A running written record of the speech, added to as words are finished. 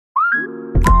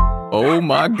Oh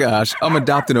my gosh, I'm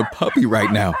adopting a puppy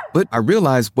right now. But I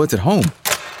realize what's at home.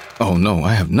 Oh no,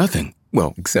 I have nothing.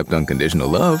 Well, except unconditional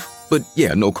love. But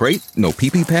yeah, no crate, no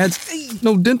pee-pee pads,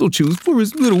 no dental chews for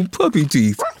his little puppy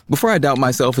teeth. Before I adopt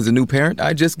myself as a new parent,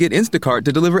 I just get Instacart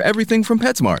to deliver everything from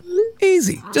PetSmart.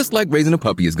 Easy, just like raising a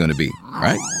puppy is gonna be,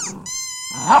 right?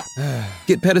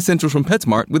 Get Pet Essentials from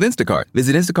PetSmart with Instacart.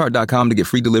 Visit instacart.com to get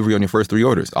free delivery on your first 3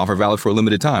 orders. Offer valid for a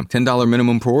limited time. $10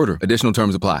 minimum per order. Additional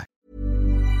terms apply.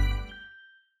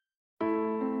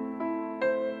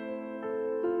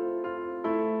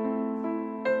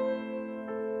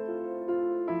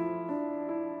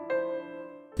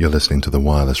 You're listening to The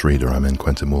Wireless Reader. I'm in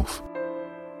Quentin Woolf.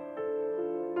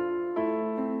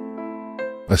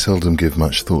 I seldom give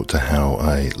much thought to how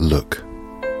I look.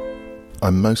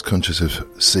 I'm most conscious of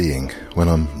seeing when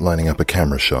I'm lining up a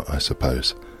camera shot, I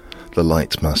suppose. The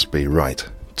light must be right.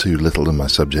 Too little and my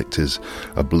subject is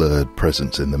a blurred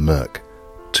presence in the murk.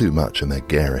 Too much and they're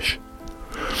garish.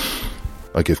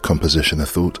 I give composition a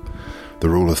thought. The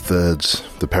rule of thirds,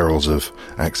 the perils of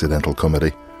accidental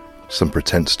comedy, some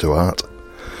pretense to art.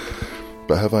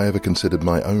 But have I ever considered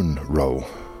my own role,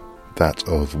 that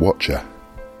of watcher?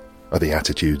 Are the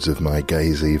attitudes of my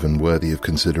gaze even worthy of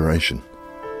consideration?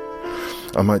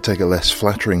 I might take a less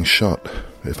flattering shot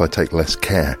if I take less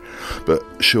care, but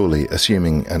surely,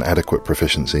 assuming an adequate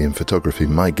proficiency in photography,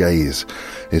 my gaze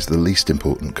is the least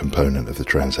important component of the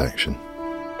transaction.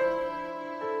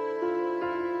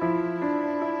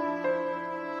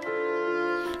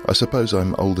 I suppose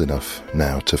I'm old enough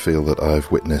now to feel that I've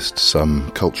witnessed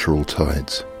some cultural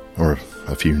tides, or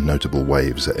a few notable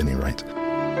waves at any rate.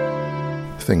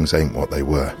 Things ain't what they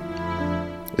were.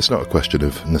 It's not a question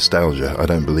of nostalgia. I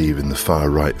don't believe in the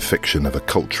far-right fiction of a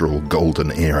cultural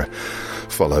golden era,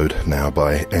 followed now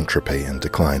by entropy and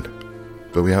decline.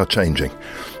 But we are changing,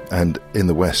 and in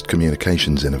the West,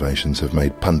 communications innovations have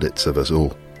made pundits of us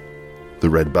all. The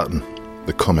red button,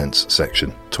 the comments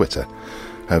section, Twitter,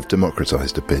 have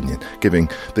democratised opinion, giving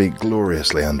the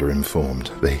gloriously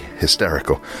underinformed, the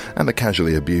hysterical, and the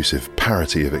casually abusive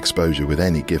parity of exposure with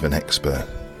any given expert.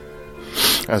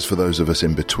 As for those of us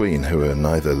in between who are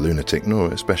neither lunatic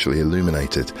nor especially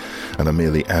illuminated and are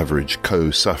merely average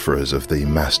co-sufferers of the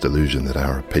mass delusion that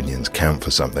our opinions count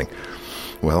for something,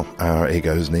 well, our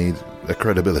egos need a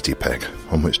credibility peg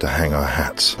on which to hang our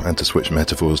hats and to switch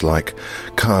metaphors like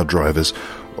car drivers,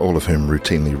 all of whom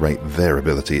routinely rate their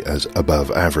ability as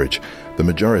above average. The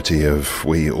majority of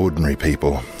we ordinary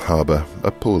people harbour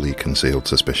a poorly concealed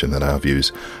suspicion that our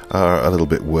views are a little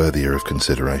bit worthier of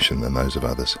consideration than those of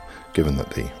others, given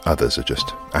that the others are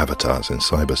just avatars in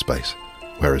cyberspace,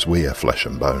 whereas we are flesh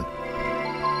and bone.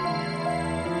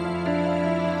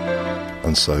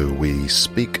 And so we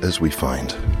speak as we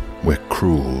find. We're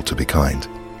cruel to be kind.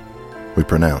 We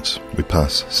pronounce, we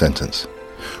pass sentence.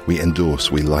 We endorse,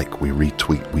 we like, we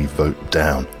retweet, we vote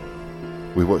down.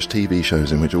 We watch TV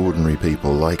shows in which ordinary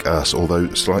people like us,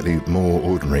 although slightly more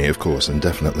ordinary, of course, and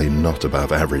definitely not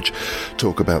above average,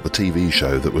 talk about the TV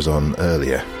show that was on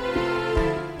earlier.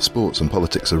 Sports and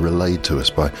politics are relayed to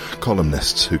us by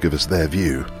columnists who give us their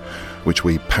view, which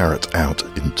we parrot out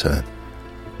in turn.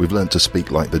 We've learnt to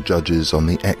speak like the judges on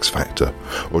the X Factor,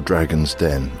 or Dragon's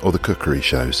Den, or the cookery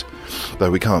shows, though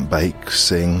we can't bake,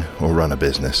 sing, or run a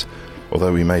business,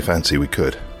 although we may fancy we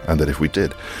could, and that if we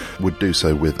did, would do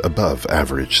so with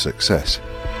above-average success.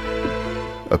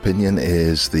 Opinion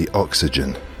is the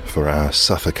oxygen for our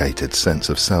suffocated sense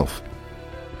of self.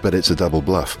 But it's a double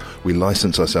bluff. We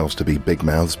license ourselves to be big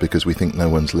mouths because we think no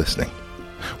one's listening.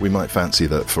 We might fancy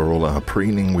that for all our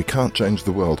preening we can't change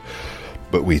the world,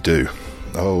 but we do.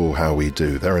 Oh, how we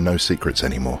do. There are no secrets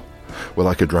anymore. We're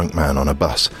like a drunk man on a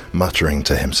bus, muttering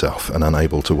to himself and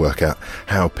unable to work out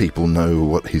how people know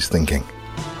what he's thinking.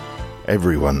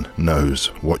 Everyone knows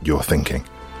what you're thinking.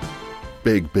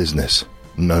 Big business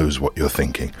knows what you're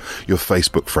thinking. Your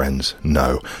Facebook friends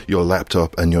know. Your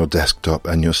laptop and your desktop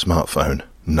and your smartphone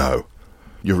know.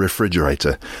 Your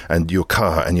refrigerator and your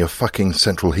car and your fucking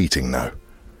central heating know.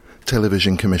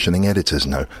 Television commissioning editors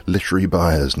know. Literary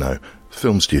buyers know.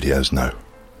 Film studios know.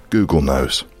 Google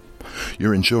knows.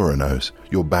 Your insurer knows.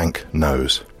 Your bank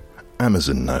knows.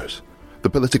 Amazon knows. The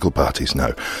political parties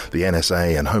know. The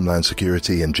NSA and Homeland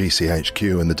Security and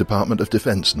GCHQ and the Department of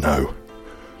Defense know.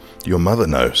 Your mother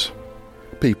knows.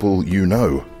 People you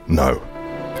know.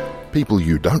 People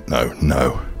you don't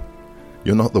know.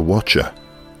 You're not the watcher.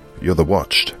 You're the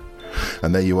watched.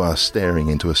 And there you are staring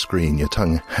into a screen, your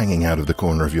tongue hanging out of the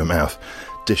corner of your mouth,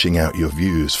 dishing out your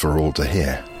views for all to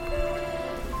hear.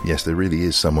 Yes, there really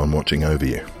is someone watching over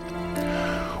you.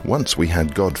 Once we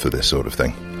had God for this sort of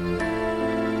thing.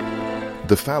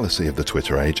 The fallacy of the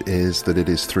Twitter age is that it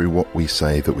is through what we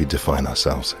say that we define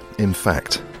ourselves. In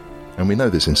fact, and we know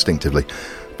this instinctively,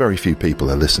 very few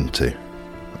people are listened to,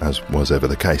 as was ever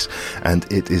the case, and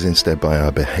it is instead by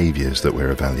our behaviours that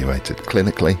we're evaluated,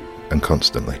 clinically and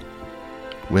constantly.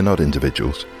 We're not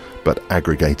individuals, but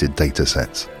aggregated data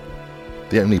sets.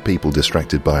 The only people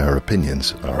distracted by our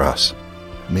opinions are us.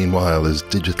 Meanwhile, as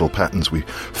digital patterns, we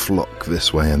flock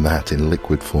this way and that in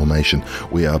liquid formation.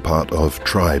 We are part of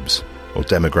tribes or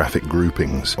demographic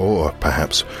groupings, or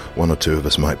perhaps one or two of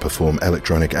us might perform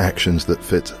electronic actions that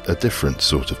fit a different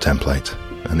sort of template,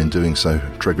 and in doing so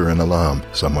trigger an alarm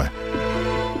somewhere.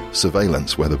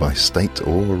 Surveillance, whether by state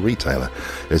or retailer,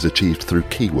 is achieved through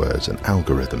keywords and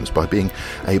algorithms by being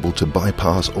able to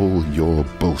bypass all your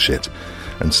bullshit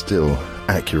and still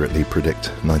accurately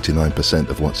predict 99%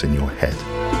 of what's in your head.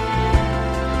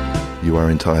 You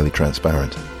are entirely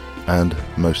transparent and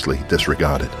mostly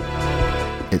disregarded.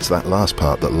 It's that last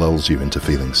part that lulls you into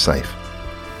feeling safe.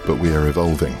 But we are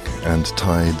evolving, and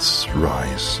tides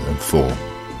rise and fall.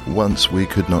 Once we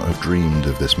could not have dreamed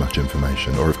of this much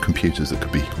information, or of computers that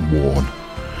could be worn.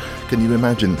 Can you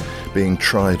imagine being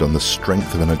tried on the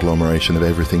strength of an agglomeration of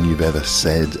everything you've ever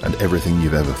said and everything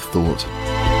you've ever thought?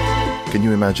 Can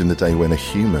you imagine the day when a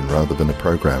human, rather than a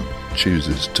program,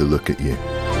 chooses to look at you?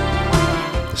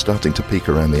 They're starting to peek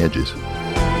around the edges.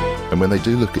 And when they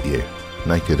do look at you,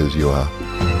 naked as you are,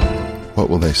 what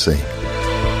will they see?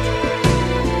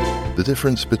 The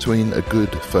difference between a good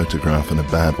photograph and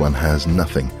a bad one has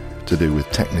nothing to do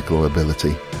with technical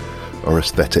ability or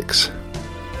aesthetics.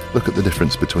 Look at the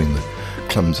difference between the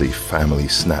clumsy family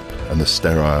snap and the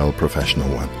sterile professional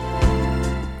one.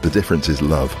 The difference is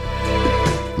love.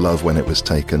 Love when it was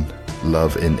taken,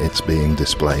 love in its being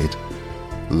displayed,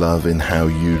 love in how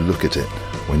you look at it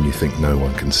when you think no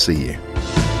one can see you.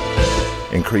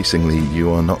 Increasingly, you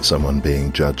are not someone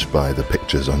being judged by the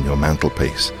pictures on your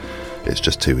mantelpiece. It's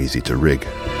just too easy to rig.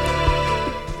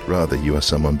 Rather, you are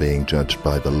someone being judged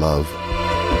by the love,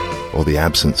 or the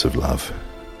absence of love,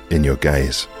 in your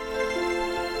gaze.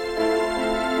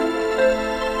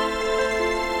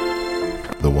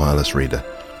 The Wireless Reader.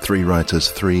 3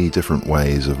 writers, 3 different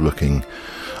ways of looking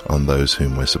on those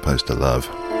whom we're supposed to love.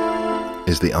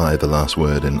 Is the eye the last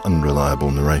word in unreliable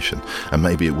narration? And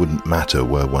maybe it wouldn't matter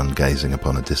were one gazing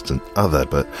upon a distant other,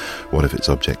 but what if its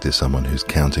object is someone who's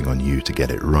counting on you to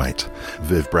get it right?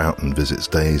 Viv Broughton visits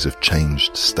days of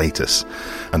changed status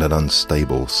and an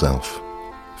unstable self.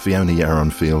 Fiona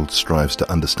Yaron-Field strives to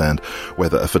understand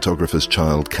whether a photographer's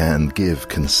child can give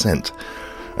consent,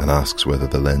 and asks whether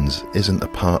the lens isn't a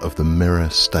part of the mirror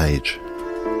stage.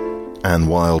 Anne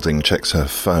Wilding checks her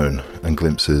phone and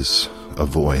glimpses a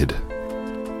void.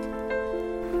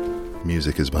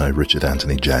 Music is by Richard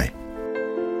Anthony J.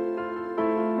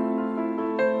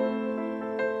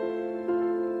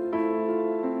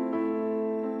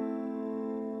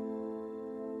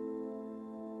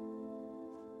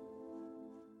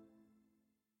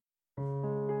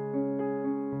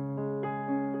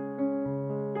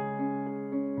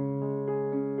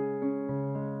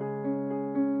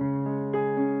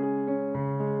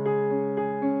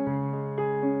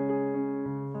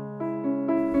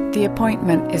 The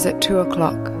appointment is at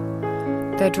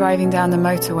 2:00. They're driving down the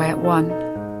motorway at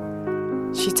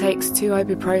 1. She takes 2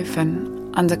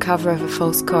 ibuprofen under cover of a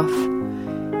false cough.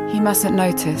 He mustn't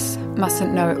notice,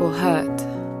 mustn't know it will hurt.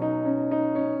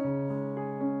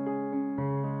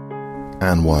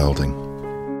 Anne Wilding.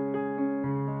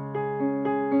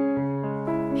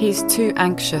 He's too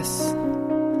anxious.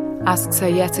 Asks her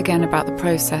yet again about the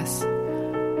process.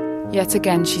 Yet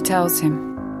again she tells him.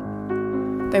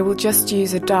 They will just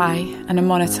use a dye and a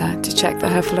monitor to check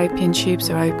that her fallopian tubes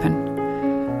are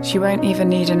open. She won't even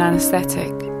need an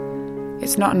anaesthetic.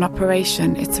 It's not an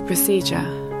operation, it's a procedure.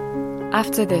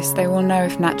 After this, they will know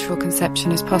if natural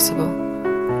conception is possible.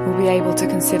 We'll be able to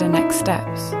consider next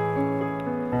steps.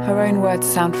 Her own words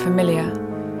sound familiar.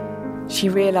 She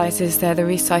realises they're the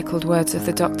recycled words of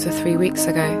the doctor 3 weeks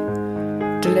ago,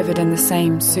 delivered in the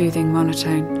same soothing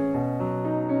monotone.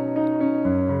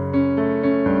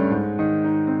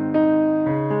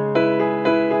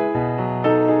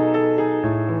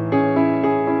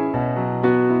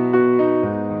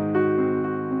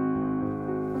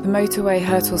 The motorway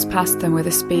hurtles past them with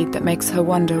a speed that makes her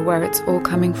wonder where it's all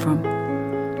coming from.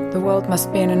 The world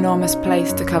must be an enormous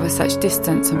place to cover such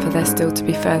distance and for there still to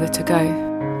be further to go.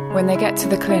 When they get to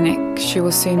the clinic, she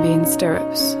will soon be in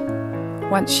stirrups.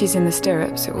 Once she's in the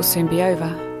stirrups, it will soon be over.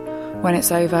 When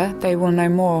it's over, they will know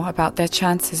more about their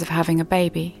chances of having a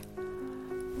baby.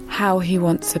 How he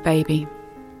wants a baby.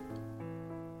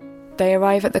 They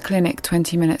arrive at the clinic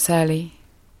 20 minutes early.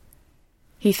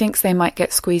 He thinks they might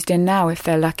get squeezed in now if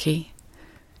they're lucky.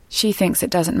 She thinks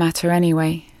it doesn't matter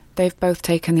anyway. They've both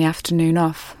taken the afternoon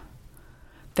off.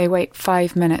 They wait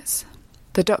 5 minutes.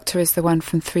 The doctor is the one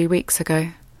from 3 weeks ago.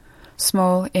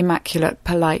 Small, immaculate,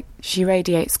 polite, she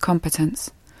radiates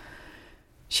competence.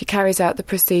 She carries out the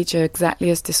procedure exactly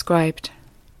as described.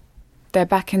 They're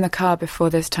back in the car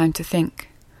before there's time to think.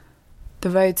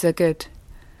 The roads are good.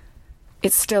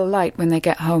 It's still light when they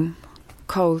get home.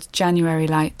 Cold January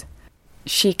light.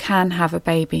 She can have a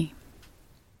baby.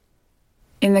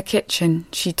 In the kitchen,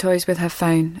 she toys with her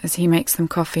phone as he makes them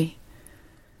coffee.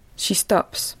 She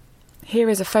stops.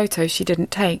 Here is a photo she didn't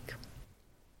take.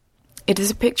 It is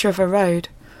a picture of a road.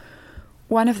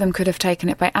 One of them could have taken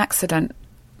it by accident.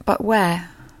 But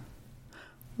where?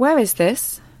 Where is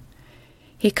this?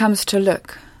 He comes to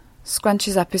look,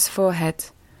 scrunches up his forehead,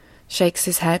 shakes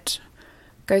his head,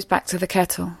 goes back to the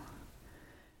kettle.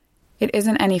 It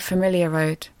isn't any familiar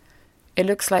road. It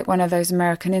looks like one of those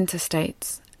American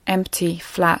interstates, empty,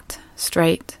 flat,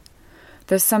 straight.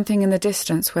 There's something in the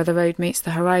distance where the road meets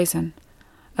the horizon,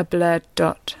 a blurred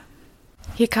dot.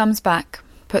 He comes back,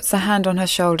 puts a hand on her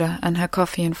shoulder and her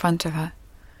coffee in front of her.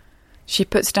 She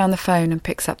puts down the phone and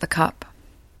picks up the cup.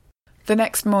 The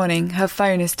next morning, her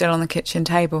phone is still on the kitchen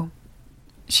table.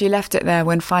 She left it there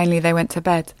when finally they went to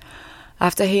bed,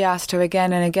 after he asked her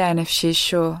again and again if she's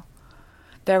sure.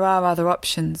 There are other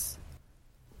options.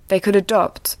 They could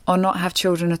adopt or not have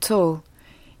children at all.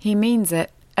 He means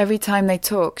it. Every time they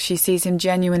talk, she sees him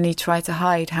genuinely try to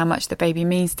hide how much the baby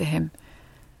means to him.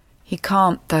 He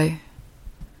can't, though.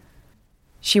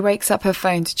 She wakes up her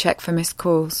phone to check for missed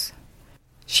calls.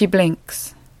 She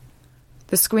blinks.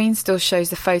 The screen still shows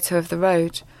the photo of the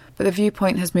road, but the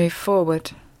viewpoint has moved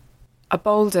forward. A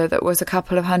boulder that was a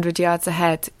couple of 100 yards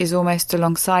ahead is almost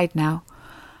alongside now,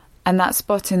 and that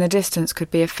spot in the distance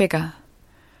could be a figure.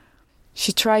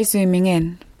 She tries zooming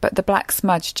in, but the black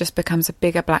smudge just becomes a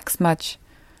bigger black smudge.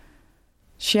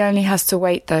 She only has to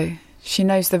wait, though. She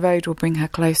knows the road will bring her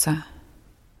closer.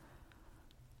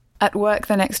 At work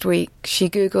the next week, she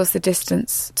Googles the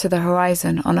distance to the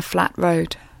horizon on a flat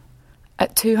road.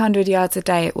 At 200 yards a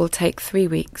day, it will take 3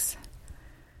 weeks.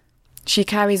 She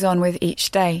carries on with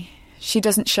each day. She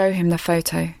doesn't show him the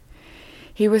photo.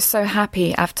 He was so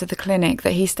happy after the clinic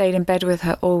that he stayed in bed with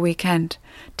her all weekend,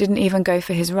 didn't even go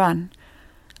for his run.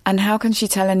 And how can she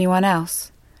tell anyone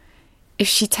else? If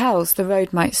she tells, the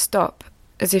road might stop,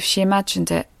 as if she imagined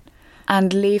it,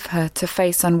 and leave her to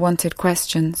face unwanted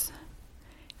questions.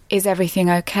 Is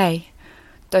everything okay?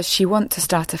 Does she want to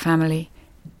start a family?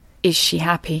 Is she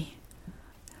happy?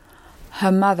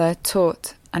 Her mother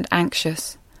taut and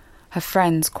anxious, her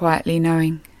friends quietly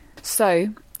knowing. So,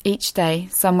 each day,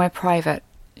 somewhere private,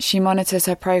 she monitors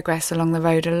her progress along the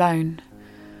road alone.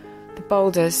 The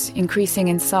boulders, increasing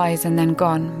in size and then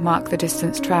gone, mark the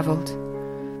distance travelled.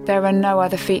 There are no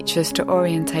other features to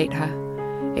orientate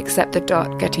her, except the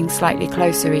dot getting slightly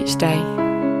closer each day.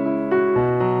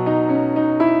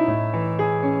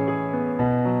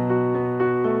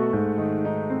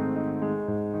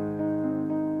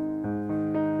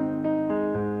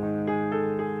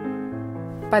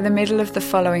 By the middle of the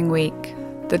following week,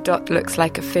 the dot looks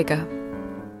like a figure,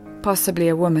 possibly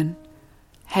a woman,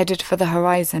 headed for the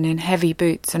horizon in heavy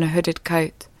boots and a hooded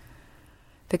coat.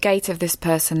 The gait of this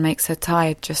person makes her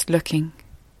tired just looking.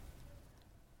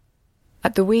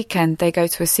 At the weekend, they go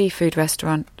to a seafood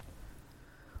restaurant.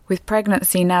 With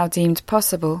pregnancy now deemed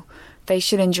possible, they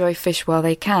should enjoy fish while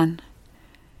they can.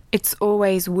 It's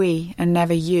always we and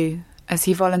never you, as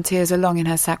he volunteers along in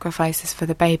her sacrifices for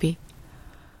the baby.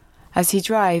 As he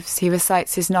drives, he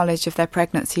recites his knowledge of their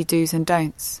pregnancy do's and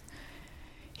don'ts.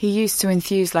 He used to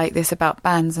enthuse like this about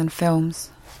bands and films.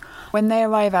 When they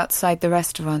arrive outside the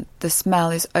restaurant, the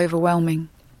smell is overwhelming.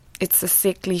 It's a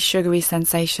sickly, sugary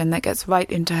sensation that gets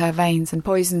right into her veins and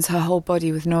poisons her whole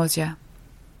body with nausea.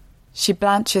 She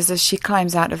blanches as she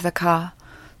climbs out of the car,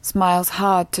 smiles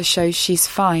hard to show she's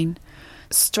fine,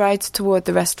 strides toward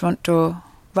the restaurant door,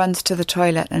 runs to the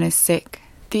toilet and is sick.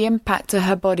 The impact to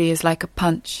her body is like a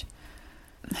punch.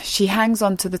 She hangs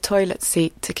onto the toilet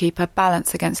seat to keep her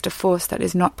balance against a force that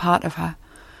is not part of her.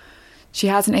 She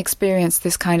hasn't experienced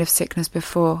this kind of sickness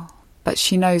before, but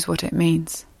she knows what it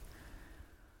means.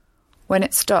 When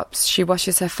it stops, she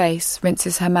washes her face,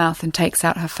 rinses her mouth and takes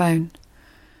out her phone.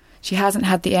 She hasn't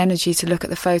had the energy to look at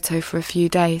the photo for a few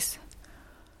days.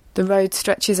 The road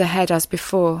stretches ahead as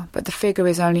before, but the figure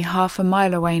is only half a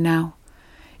mile away now.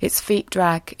 Its feet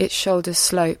drag, its shoulders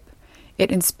slope.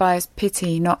 It inspires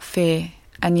pity, not fear,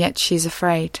 and yet she's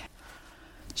afraid.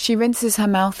 She rinses her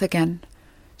mouth again.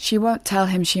 She won't tell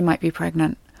him she might be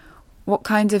pregnant. What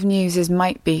kind of news is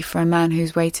might be for a man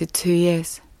who's waited 2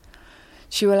 years?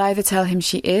 She will either tell him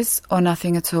she is or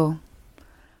nothing at all.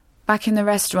 Back in the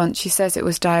restaurant, she says it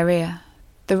was diarrhea,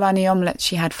 the runny omelette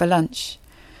she had for lunch.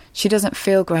 She doesn't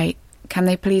feel great. Can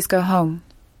they please go home?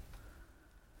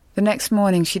 The next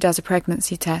morning she does a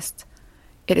pregnancy test.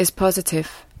 It is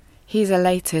positive. He's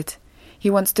elated. He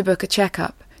wants to book a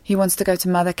checkup. He wants to go to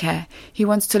Mothercare. He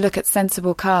wants to look at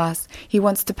sensible cars. He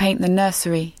wants to paint the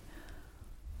nursery.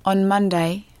 On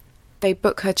Monday, they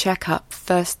book her checkup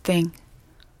first thing.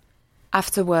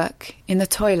 After work, in the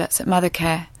toilets at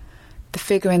Mothercare, the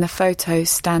figure in the photo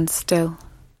stands still.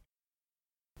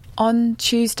 On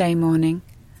Tuesday morning,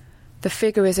 the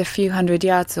figure is a few hundred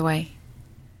yards away.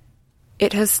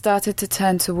 It has started to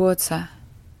turn towards her.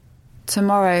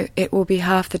 Tomorrow it will be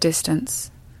half the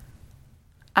distance.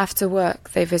 After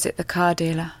work, they visit the car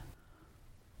dealer.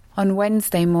 On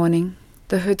Wednesday morning,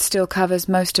 the hood still covers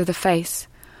most of the face,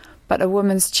 but a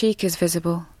woman's cheek is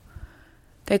visible.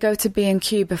 They go to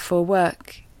B&Q before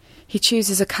work. He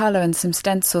chooses a colour and some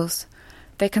stencils.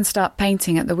 They can start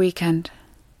painting at the weekend.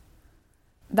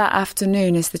 That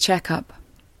afternoon is the checkup.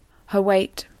 Her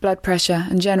weight, blood pressure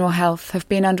and general health have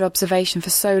been under observation for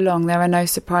so long there are no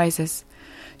surprises.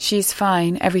 She's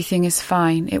fine, everything is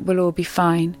fine, it will all be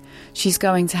fine. She's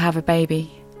going to have a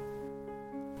baby.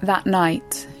 That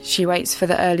night, she waits for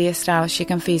the earliest hour she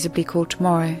can feasibly call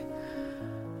tomorrow.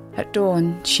 At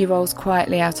dawn, she rolls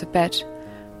quietly out of bed,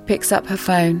 picks up her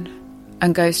phone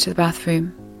and goes to the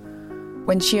bathroom.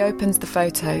 When she opens the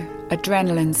photo,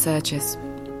 adrenaline surges.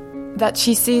 That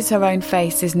she sees her own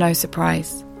face is no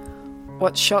surprise.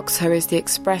 What shocks her is the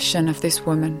expression of this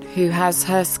woman who has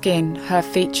her skin, her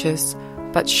features,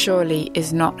 but surely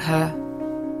is not her.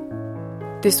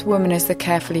 This woman is the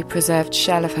carefully preserved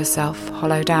shell of herself,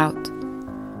 hollowed out.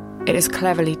 It is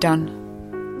cleverly done.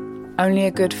 Only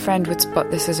a good friend would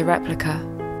spot this as a replica,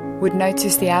 would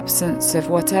notice the absence of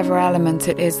whatever element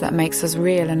it is that makes us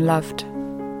real and loved.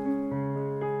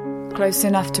 Close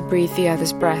enough to breathe the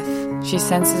other's breath, she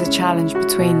senses a challenge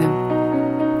between them.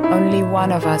 Only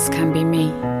one of us can be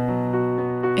me.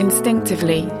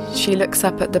 Instinctively, she looks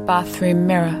up at the bathroom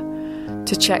mirror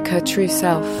to check her true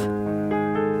self.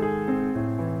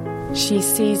 She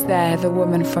sees there the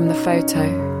woman from the photo,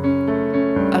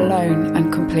 alone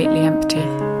and completely empty.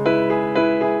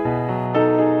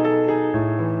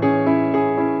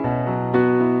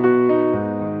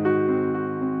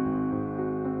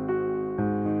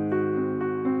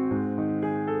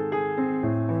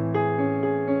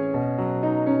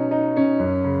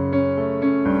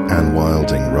 Anne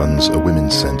Wilding runs a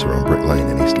women's centre on Brick Lane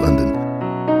in East London.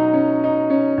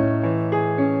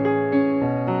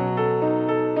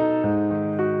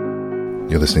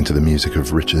 You're listening to the music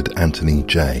of Richard Anthony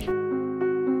J.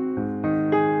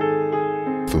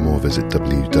 For more, visit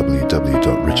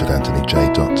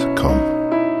www.richardanthonyj.com.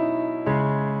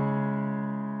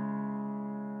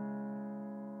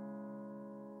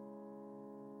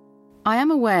 I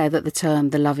am aware that the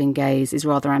term the loving gaze is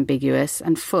rather ambiguous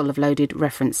and full of loaded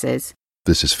references.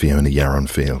 This is Fiona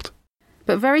Yaron-Field.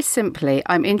 But very simply,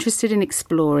 I'm interested in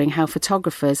exploring how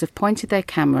photographers have pointed their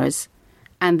cameras,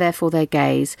 and therefore their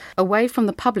gaze, away from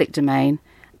the public domain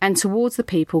and towards the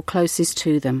people closest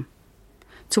to them,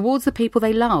 towards the people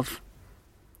they love.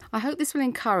 I hope this will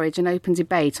encourage an open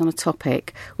debate on a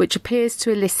topic which appears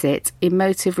to elicit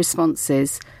emotive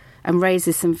responses and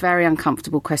raises some very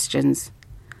uncomfortable questions.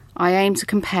 I aim to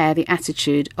compare the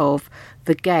attitude of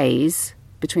the gaze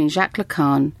between Jacques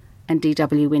Lacan and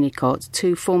D.W. Winnicott,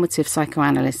 two formative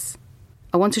psychoanalysts.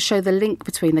 I want to show the link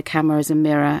between the camera as a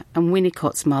mirror and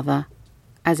Winnicott's mother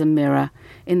as a mirror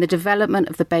in the development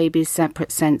of the baby's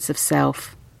separate sense of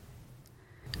self.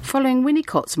 Following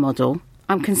Winnicott's model,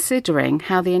 I'm considering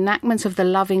how the enactment of the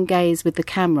loving gaze with the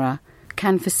camera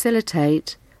can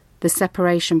facilitate the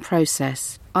separation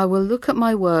process. I will look at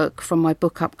my work from my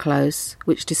book Up Close,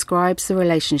 which describes the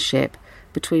relationship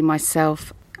between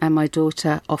myself and my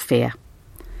daughter Ophir.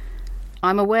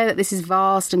 I'm aware that this is a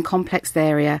vast and complex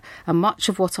area, and much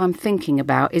of what I'm thinking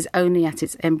about is only at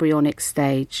its embryonic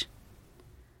stage.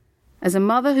 As a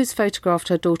mother who's photographed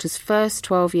her daughter's first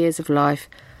 12 years of life,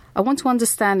 I want to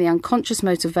understand the unconscious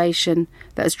motivation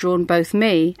that has drawn both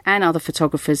me and other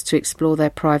photographers to explore their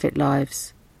private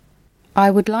lives. I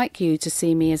would like you to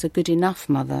see me as a good enough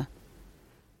mother.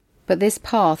 But this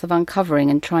path of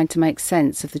uncovering and trying to make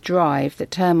sense of the drive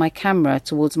that turned my camera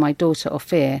towards my daughter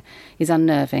Ophir is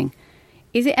unnerving.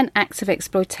 Is it an act of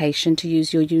exploitation to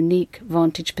use your unique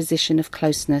vantage position of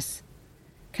closeness?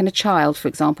 Can a child, for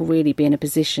example, really be in a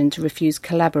position to refuse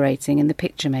collaborating in the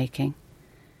picture making?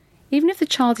 Even if the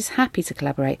child is happy to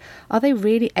collaborate, are they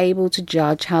really able to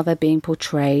judge how they're being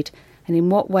portrayed and in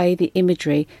what way the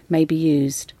imagery may be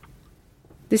used?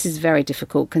 This is very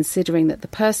difficult considering that the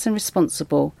person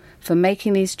responsible for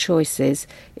making these choices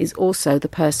is also the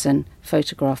person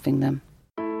photographing them.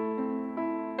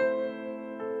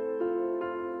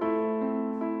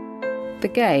 The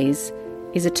gaze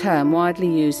is a term widely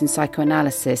used in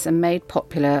psychoanalysis and made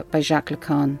popular by Jacques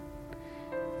Lacan,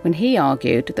 when he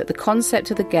argued that the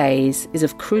concept of the gaze is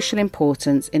of crucial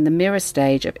importance in the mirror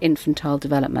stage of infantile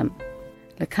development.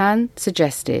 Lacan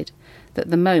suggested that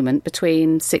the moment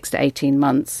between 6 to 18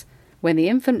 months, when the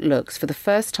infant looks for the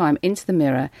first time into the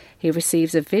mirror, he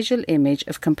receives a visual image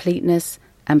of completeness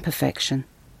and perfection.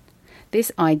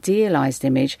 This idealised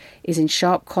image is in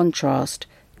sharp contrast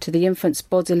to the infant's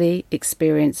bodily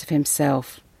experience of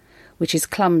himself, which is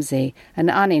clumsy and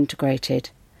unintegrated,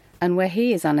 and where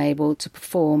he is unable to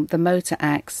perform the motor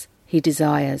acts he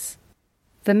desires.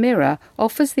 The mirror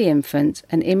offers the infant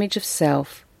an image of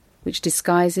self which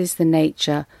disguises the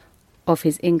nature of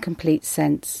his incomplete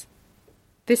sense.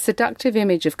 This seductive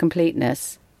image of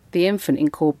completeness the infant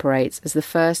incorporates as the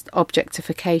first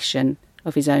objectification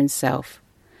of his own self,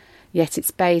 yet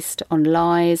it's based on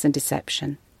lies and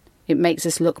deception. It makes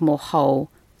us look more whole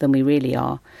than we really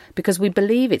are. Because we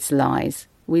believe it's lies,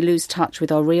 we lose touch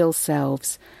with our real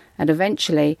selves, and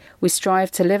eventually we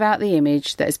strive to live out the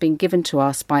image that has been given to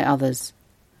us by others.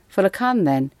 For Lacan,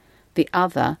 then, the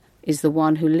other is the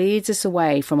one who leads us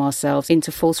away from ourselves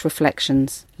into false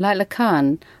reflections. Like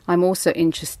Lacan, I'm also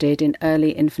interested in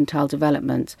early infantile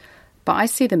development, but I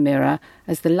see the mirror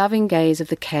as the loving gaze of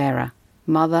the carer,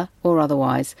 mother or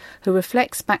otherwise, who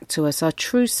reflects back to us our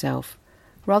true self,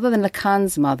 rather than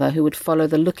Lacan's mother who would follow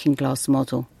the looking-glass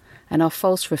model, and are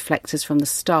false reflectors from the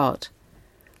start.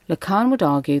 Lacan would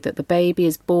argue that the baby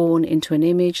is born into an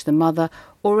image the mother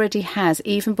already has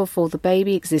even before the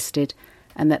baby existed,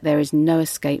 and that there is no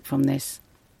escape from this.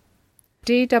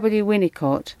 D.W.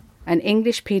 Winnicott, an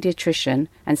English paediatrician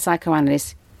and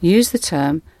psychoanalyst, used the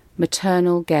term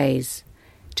maternal gaze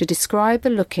to describe the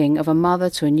looking of a mother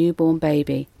to a newborn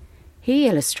baby. He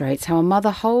illustrates how a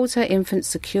mother holds her infant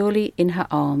securely in her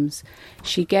arms.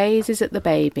 She gazes at the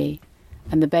baby,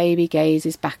 and the baby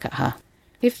gazes back at her.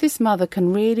 If this mother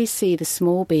can really see the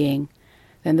small being,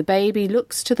 then the baby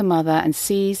looks to the mother and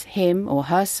sees him or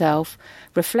herself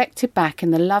reflected back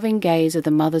in the loving gaze of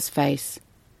the mother's face.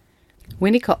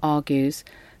 Winnicott argues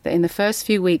that in the first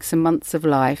few weeks and months of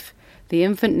life, the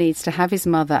infant needs to have his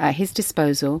mother at his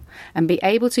disposal and be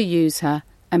able to use her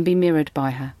and be mirrored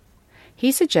by her.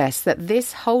 He suggests that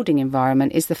this holding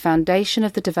environment is the foundation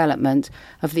of the development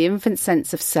of the infant's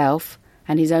sense of self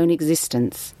and his own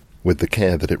existence. With the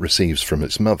care that it receives from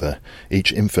its mother,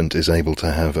 each infant is able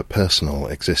to have a personal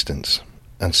existence,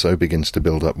 and so begins to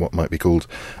build up what might be called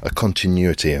a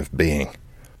continuity of being.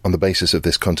 On the basis of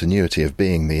this continuity of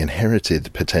being, the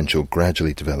inherited potential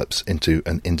gradually develops into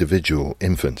an individual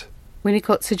infant.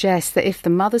 Winnicott suggests that if the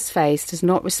mother's face does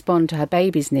not respond to her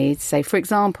baby's needs, say, for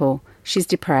example, she's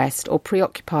depressed or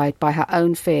preoccupied by her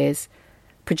own fears,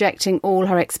 projecting all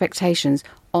her expectations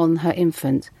on her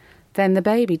infant, then the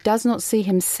baby does not see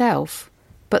himself,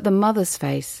 but the mother's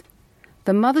face.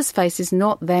 The mother's face is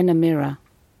not then a mirror.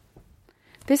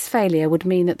 This failure would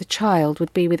mean that the child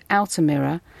would be without a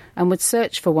mirror and would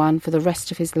search for one for the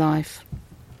rest of his life.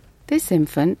 This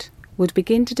infant would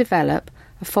begin to develop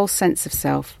a false sense of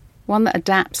self, one that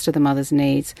adapts to the mother's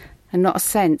needs and not a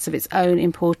sense of its own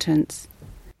importance.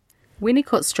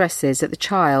 Winnicott stresses that the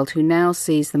child who now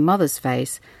sees the mother's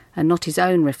face and not his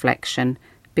own reflection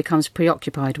becomes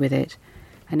preoccupied with it,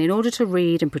 and in order to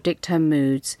read and predict her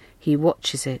moods, he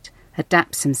watches it,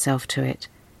 adapts himself to it.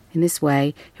 In this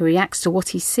way, he reacts to what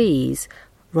he sees,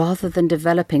 rather than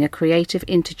developing a creative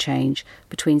interchange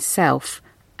between self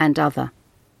and other.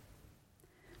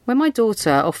 When my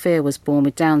daughter, Ophir, was born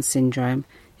with Down syndrome,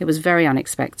 it was very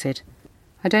unexpected.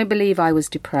 I don't believe I was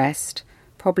depressed,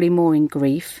 probably more in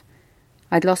grief.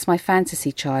 I'd lost my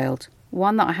fantasy child,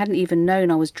 one that I hadn't even known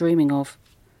I was dreaming of.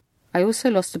 I also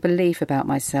lost a belief about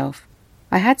myself.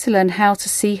 I had to learn how to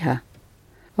see her.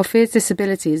 Ophir's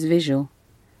disability is visual.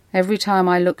 Every time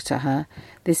I looked at her,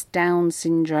 this Down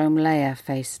syndrome layer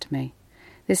faced me.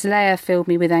 This layer filled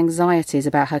me with anxieties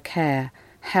about her care,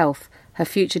 health, her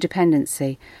future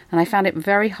dependency, and I found it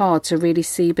very hard to really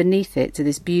see beneath it to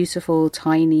this beautiful,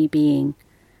 tiny being.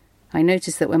 I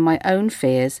noticed that when my own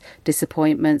fears,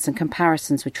 disappointments and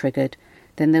comparisons were triggered,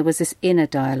 then there was this inner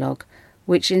dialogue,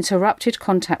 which interrupted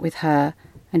contact with her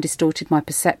and distorted my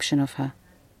perception of her.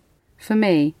 For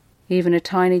me, even a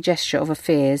tiny gesture of her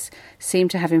fears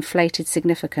seemed to have inflated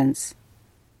significance.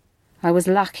 I was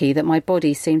lucky that my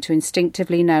body seemed to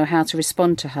instinctively know how to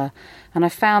respond to her, and I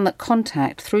found that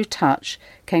contact through touch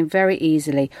came very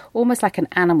easily, almost like an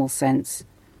animal sense.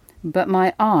 But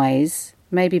my eyes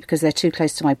maybe because they're too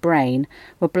close to my brain,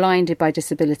 were blinded by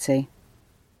disability.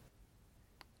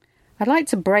 I'd like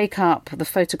to break up the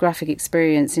photographic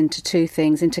experience into two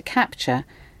things, into capture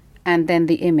and then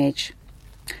the image.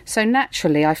 So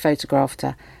naturally I photographed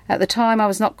her. At the time I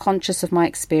was not conscious of my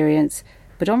experience,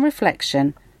 but on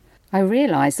reflection I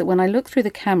realised that when I looked through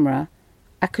the camera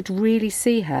I could really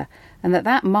see her, and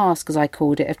that mask, as I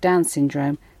called it, of Down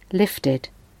syndrome lifted.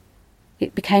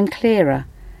 It became clearer,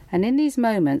 and in these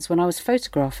moments when I was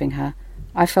photographing her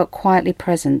I felt quietly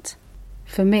present.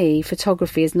 For me,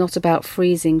 photography is not about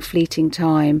freezing fleeting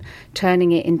time,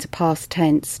 turning it into past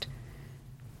tense,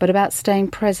 but about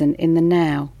staying present in the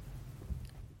now.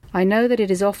 I know that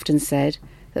it is often said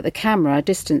that the camera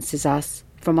distances us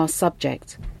from our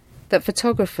subject, that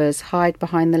photographers hide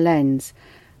behind the lens,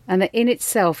 and that in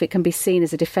itself it can be seen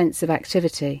as a defensive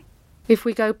activity. If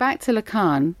we go back to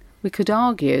Lacan, we could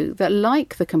argue that,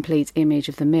 like the complete image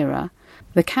of the mirror,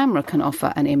 the camera can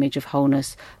offer an image of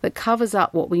wholeness that covers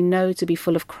up what we know to be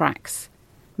full of cracks.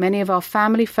 Many of our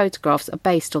family photographs are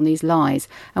based on these lies,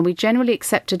 and we generally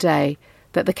accept today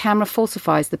that the camera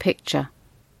falsifies the picture.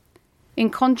 In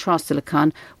contrast to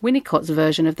Lacan, Winnicott's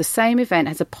version of the same event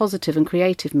has a positive and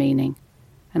creative meaning.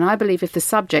 And I believe if the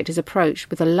subject is approached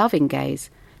with a loving gaze,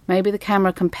 maybe the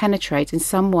camera can penetrate in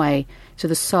some way to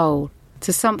the soul,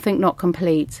 to something not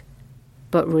complete,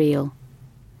 but real.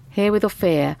 Here with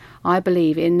Ophir, I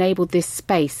believe it enabled this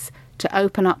space to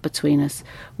open up between us,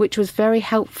 which was very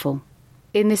helpful.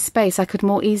 In this space I could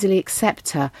more easily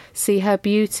accept her, see her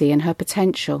beauty and her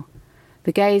potential.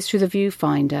 The gaze through the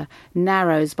viewfinder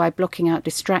narrows by blocking out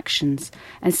distractions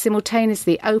and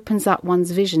simultaneously opens up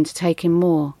one's vision to take in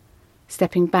more.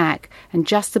 Stepping back and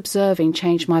just observing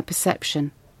changed my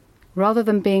perception. Rather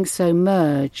than being so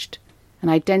merged and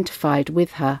identified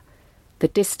with her, the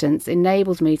distance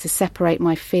enabled me to separate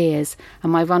my fears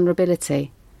and my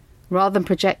vulnerability, rather than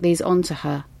project these onto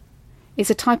her.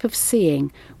 It's a type of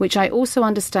seeing, which I also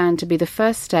understand to be the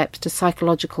first step to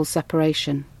psychological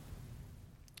separation.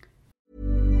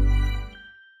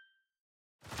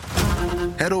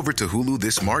 Head over to Hulu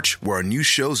this March, where our new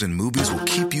shows and movies will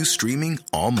keep you streaming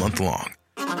all month long.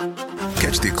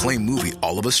 Catch the acclaimed movie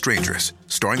All of Us Strangers,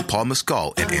 starring Paul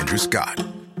Mescal and Andrew Scott.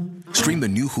 Stream the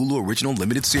new Hulu original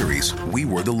limited series We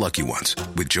Were the Lucky Ones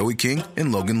with Joey King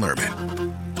and Logan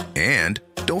Lerman. And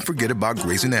don't forget about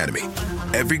Grey's Anatomy.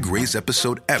 Every Grey's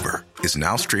episode ever is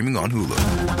now streaming on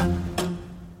Hulu.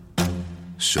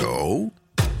 So,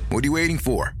 what are you waiting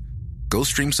for? Go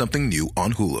stream something new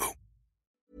on Hulu.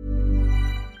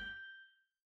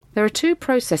 There are two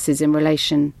processes in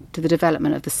relation to the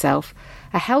development of the self: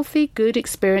 a healthy, good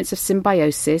experience of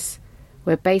symbiosis,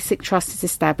 where basic trust is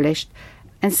established,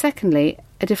 and secondly,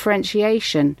 a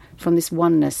differentiation from this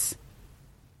oneness.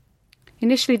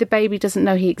 Initially, the baby doesn't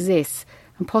know he exists,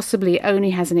 and possibly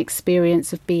only has an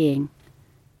experience of being.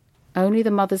 Only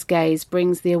the mother's gaze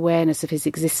brings the awareness of his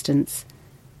existence.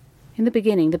 In the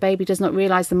beginning, the baby does not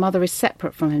realise the mother is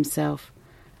separate from himself.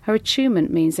 Her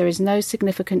attunement means there is no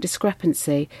significant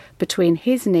discrepancy between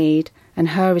his need and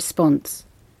her response.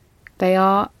 They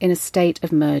are in a state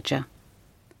of merger.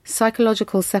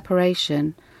 Psychological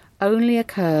separation only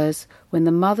occurs when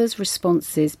the mother's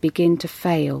responses begin to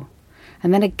fail,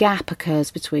 and then a gap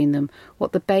occurs between them,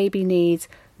 what the baby needs,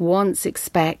 wants,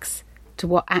 expects, to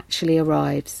what actually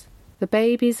arrives. The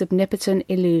baby's omnipotent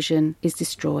illusion is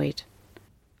destroyed.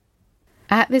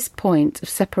 At this point of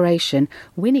separation,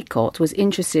 Winnicott was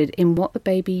interested in what the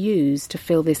baby used to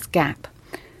fill this gap,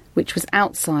 which was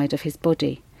outside of his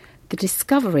body. The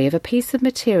discovery of a piece of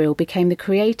material became the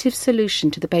creative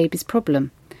solution to the baby's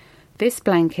problem. This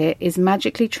blanket is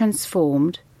magically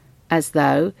transformed as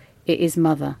though it is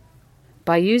mother.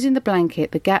 By using the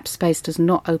blanket, the gap space does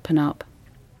not open up.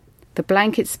 The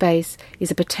blanket space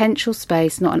is a potential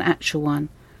space, not an actual one.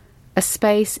 A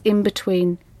space in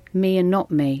between me and not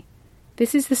me.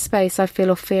 This is the space I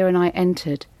feel Ophir and I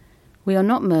entered. We are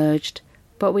not merged,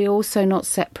 but we are also not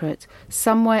separate,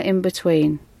 somewhere in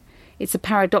between. It's a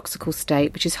paradoxical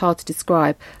state which is hard to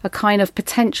describe, a kind of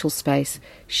potential space.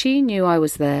 She knew I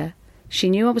was there. She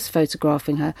knew I was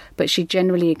photographing her, but she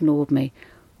generally ignored me.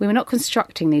 We were not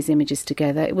constructing these images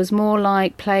together. It was more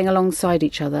like playing alongside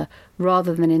each other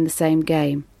rather than in the same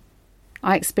game.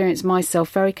 I experienced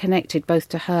myself very connected both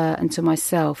to her and to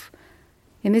myself.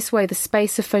 In this way, the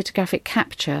space of photographic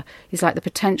capture is like the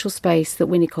potential space that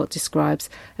Winnicott describes,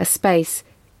 a space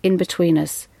in between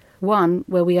us, one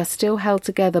where we are still held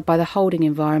together by the holding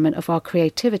environment of our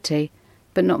creativity,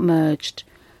 but not merged,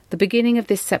 the beginning of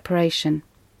this separation.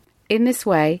 In this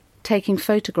way, taking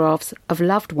photographs of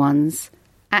loved ones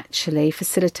actually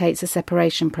facilitates a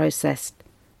separation process.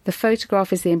 The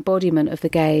photograph is the embodiment of the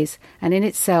gaze, and in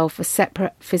itself a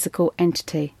separate physical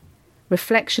entity.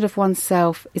 Reflection of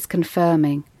oneself is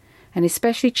confirming, and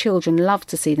especially children love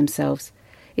to see themselves.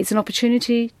 It's an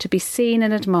opportunity to be seen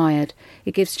and admired.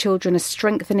 It gives children a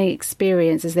strengthening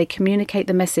experience as they communicate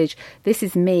the message, "This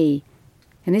is me."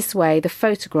 In this way, the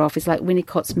photograph is like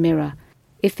Winnicott's mirror.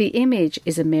 If the image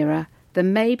is a mirror,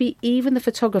 then maybe even the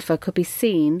photographer could be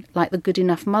seen like the good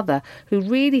enough mother who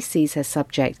really sees her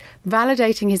subject,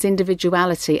 validating his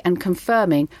individuality and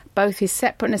confirming both his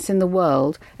separateness in the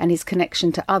world and his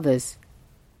connection to others.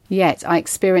 Yet I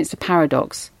experienced a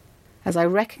paradox, as I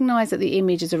recognise that the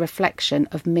image is a reflection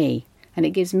of me, and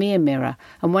it gives me a mirror,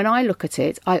 and when I look at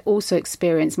it, I also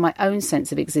experience my own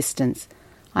sense of existence.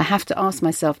 I have to ask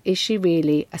myself, is she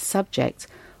really a subject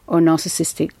or a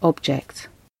narcissistic object?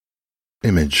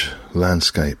 Image,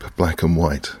 landscape, black and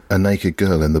white, a naked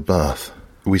girl in the bath.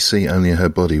 We see only her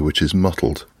body, which is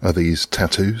mottled. Are these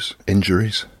tattoos?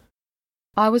 Injuries?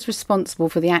 I was responsible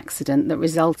for the accident that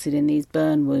resulted in these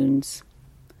burn wounds.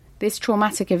 This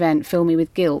traumatic event filled me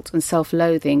with guilt and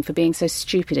self-loathing for being so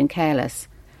stupid and careless.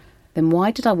 Then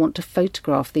why did I want to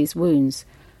photograph these wounds?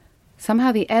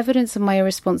 Somehow the evidence of my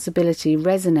irresponsibility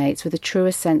resonates with a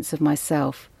truer sense of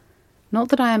myself. Not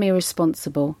that I am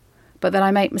irresponsible, but that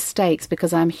I make mistakes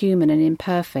because I am human and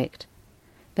imperfect.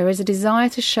 There is a desire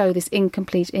to show this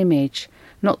incomplete image,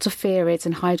 not to fear it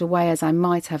and hide away as I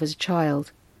might have as a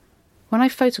child. When I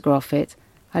photograph it,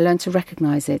 I learn to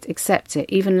recognise it, accept it,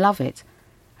 even love it.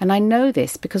 And I know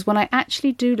this because when I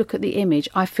actually do look at the image,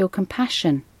 I feel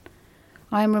compassion.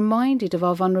 I am reminded of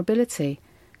our vulnerability,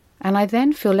 and I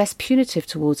then feel less punitive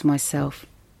towards myself.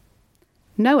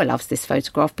 Noah loves this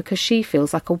photograph because she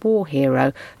feels like a war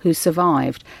hero who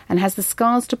survived and has the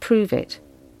scars to prove it.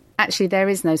 Actually, there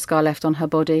is no scar left on her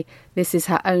body. This is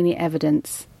her only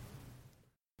evidence.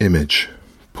 Image,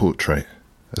 portrait,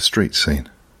 a street scene.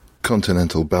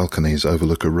 Continental balconies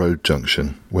overlook a road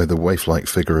junction where the waif-like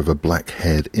figure of a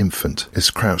black-haired infant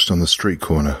is crouched on the street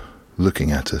corner,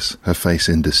 looking at us, her face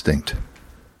indistinct.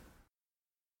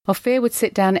 Ophir would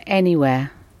sit down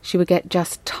anywhere. She would get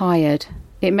just tired.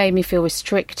 It made me feel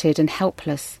restricted and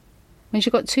helpless. When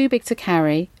she got too big to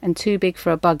carry and too big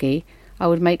for a buggy, I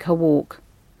would make her walk.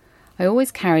 I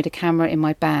always carried a camera in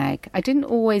my bag. I didn't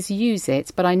always use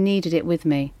it, but I needed it with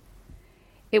me.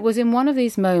 It was in one of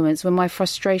these moments when my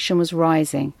frustration was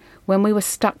rising, when we were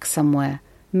stuck somewhere,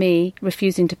 me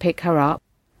refusing to pick her up,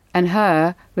 and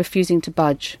her refusing to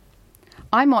budge.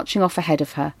 I'm marching off ahead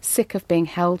of her, sick of being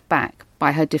held back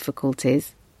by her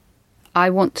difficulties. I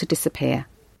want to disappear,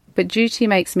 but duty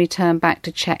makes me turn back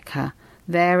to check her,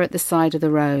 there at the side of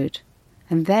the road.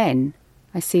 And then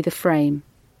I see the frame.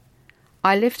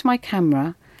 I lift my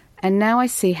camera, and now I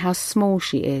see how small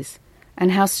she is,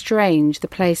 and how strange the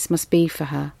place must be for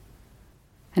her.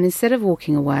 And instead of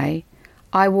walking away,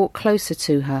 I walk closer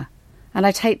to her, and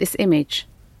I take this image.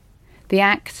 The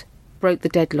act broke the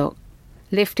deadlock.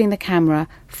 Lifting the camera,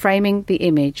 framing the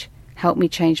image, helped me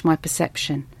change my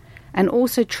perception, and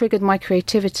also triggered my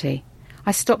creativity.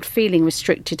 I stopped feeling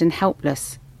restricted and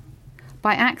helpless.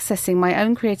 By accessing my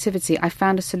own creativity, I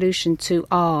found a solution to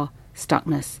our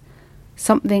stuckness.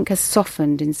 Something has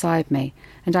softened inside me,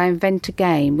 and I invent a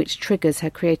game which triggers her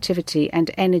creativity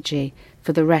and energy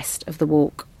for the rest of the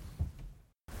walk.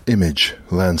 Image,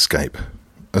 landscape,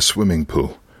 a swimming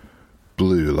pool,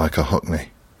 blue like a hockney.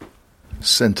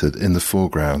 Centred in the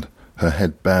foreground, her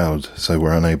head bowed so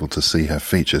we're unable to see her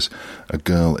features, a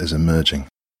girl is emerging.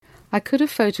 I could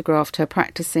have photographed her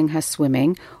practising her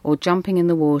swimming or jumping in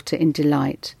the water in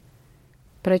delight,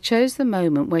 but I chose the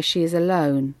moment where she is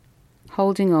alone,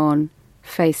 holding on,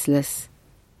 faceless.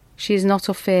 She is not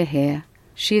Ophir here.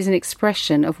 She is an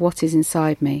expression of what is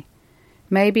inside me.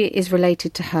 Maybe it is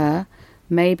related to her,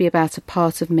 maybe about a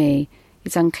part of me.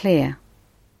 It's unclear.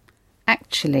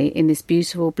 Actually, in this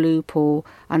beautiful blue pool,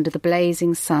 under the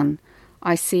blazing sun,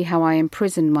 I see how I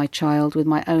imprisoned my child with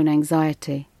my own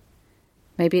anxiety.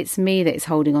 Maybe it's me that is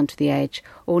holding on to the edge,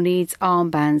 or needs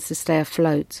armbands to stay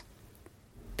afloat.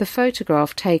 The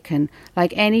photograph taken,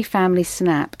 like any family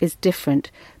snap, is different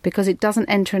because it doesn't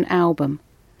enter an album,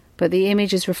 but the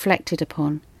image is reflected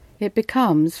upon. It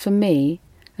becomes, for me,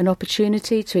 an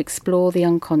opportunity to explore the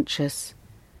unconscious.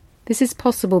 This is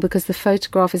possible because the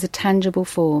photograph is a tangible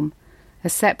form, a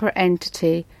separate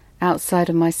entity outside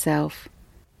of myself.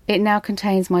 It now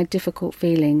contains my difficult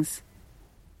feelings.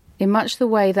 In much the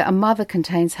way that a mother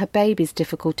contains her baby's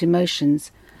difficult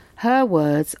emotions, her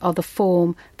words are the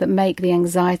form that make the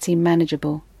anxiety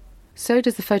manageable. So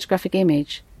does the photographic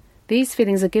image. These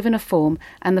feelings are given a form,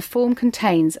 and the form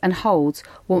contains and holds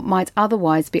what might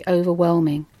otherwise be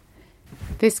overwhelming.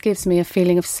 This gives me a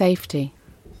feeling of safety.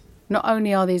 Not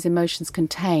only are these emotions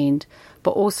contained,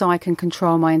 but also I can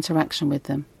control my interaction with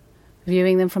them,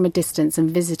 viewing them from a distance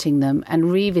and visiting them and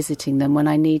revisiting them when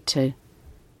I need to.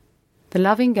 The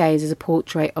loving gaze is a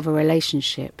portrait of a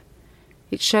relationship.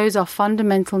 It shows our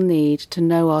fundamental need to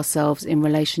know ourselves in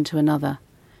relation to another.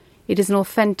 It is an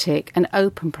authentic and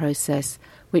open process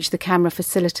which the camera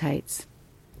facilitates.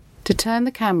 To turn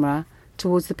the camera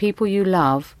towards the people you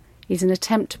love is an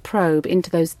attempt to probe into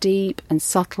those deep and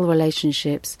subtle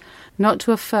relationships, not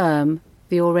to affirm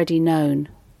the already known.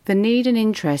 The need and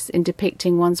interest in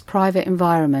depicting one's private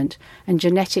environment and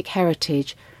genetic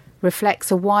heritage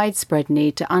reflects a widespread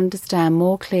need to understand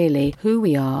more clearly who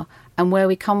we are and where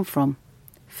we come from.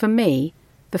 For me,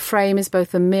 the frame is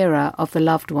both a mirror of the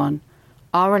loved one,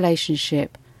 our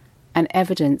relationship, and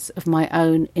evidence of my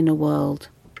own inner world.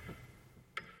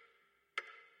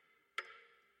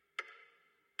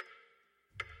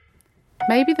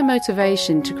 Maybe the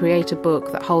motivation to create a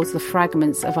book that holds the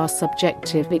fragments of our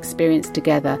subjective experience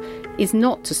together is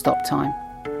not to stop time.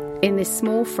 In this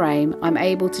small frame, I'm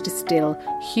able to distill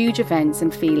huge events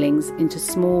and feelings into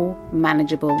small,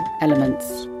 manageable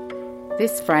elements.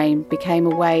 This frame became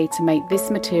a way to make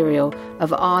this material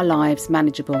of our lives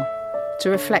manageable, to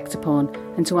reflect upon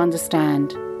and to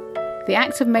understand. The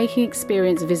act of making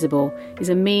experience visible is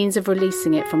a means of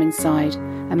releasing it from inside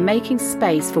and making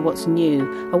space for what's new,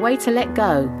 a way to let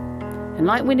go. And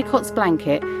like Winnicott's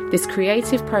blanket, this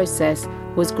creative process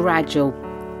was gradual,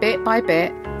 bit by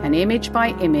bit and image by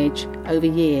image over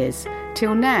years,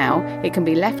 till now it can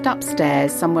be left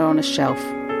upstairs somewhere on a shelf.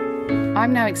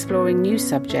 I'm now exploring new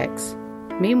subjects.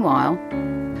 Meanwhile,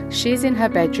 she's in her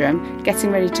bedroom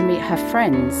getting ready to meet her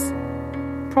friends,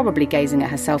 probably gazing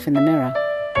at herself in the mirror.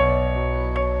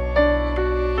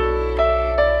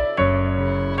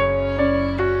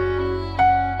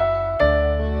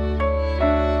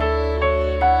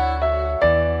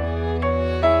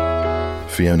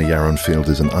 Fiona Yaron-Field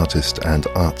is an artist and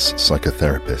arts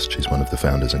psychotherapist. She's one of the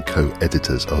founders and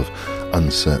co-editors of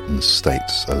Uncertain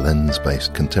States, a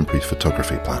lens-based contemporary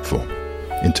photography platform.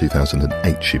 In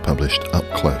 2008, she published Up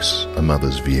Close, A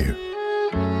Mother's View.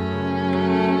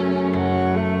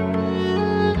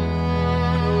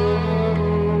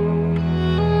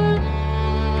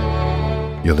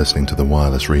 You're listening to The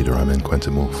Wireless Reader. I'm in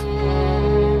Quentin Woolf.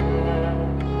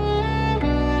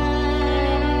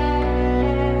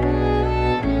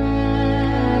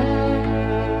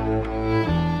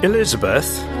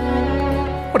 Elizabeth?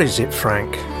 What is it,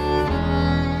 Frank?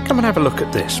 Come and have a look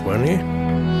at this, won't you?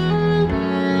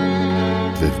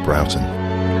 Viv Broughton.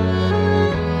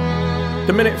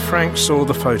 The minute Frank saw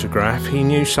the photograph, he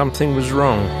knew something was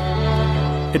wrong.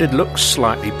 It had looked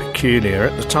slightly peculiar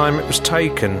at the time it was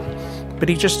taken, but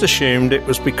he just assumed it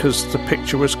was because the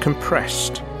picture was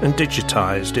compressed and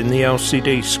digitised in the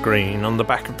LCD screen on the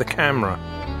back of the camera.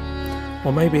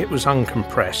 Or maybe it was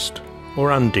uncompressed or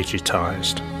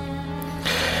undigitised.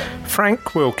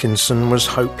 Frank Wilkinson was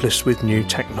hopeless with new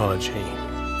technology,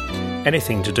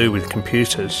 anything to do with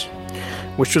computers,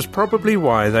 which was probably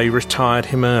why they retired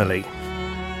him early.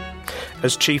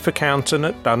 As chief accountant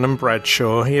at Dun &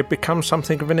 Bradshaw, he had become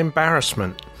something of an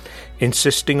embarrassment,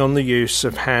 insisting on the use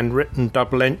of handwritten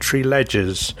double-entry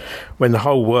ledgers when the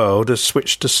whole world has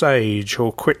switched to Sage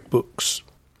or QuickBooks.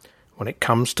 When it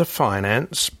comes to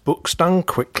finance, books done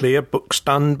quickly are books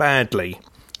done badly,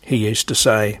 he used to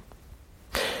say.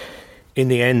 In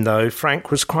the end, though,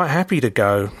 Frank was quite happy to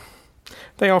go.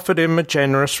 They offered him a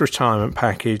generous retirement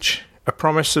package, a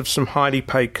promise of some highly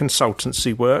paid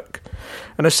consultancy work,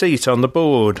 and a seat on the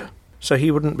board, so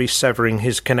he wouldn't be severing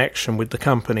his connection with the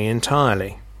company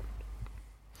entirely.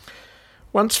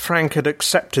 Once Frank had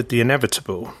accepted the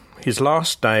inevitable, his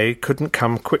last day couldn't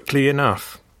come quickly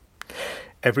enough.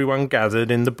 Everyone gathered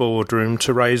in the boardroom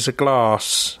to raise a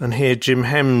glass and hear Jim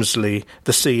Hemsley,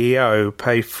 the CEO,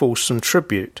 pay fulsome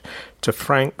tribute to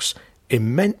Frank's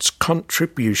immense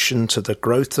contribution to the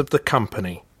growth of the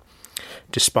company,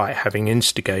 despite having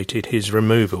instigated his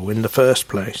removal in the first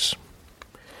place.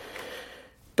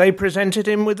 They presented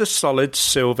him with a solid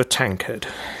silver tankard,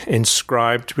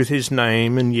 inscribed with his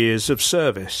name and years of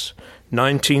service,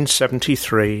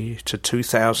 1973 to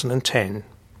 2010.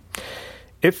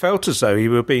 It felt as though he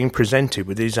were being presented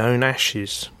with his own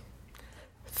ashes.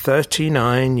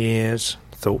 39 years,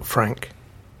 thought Frank.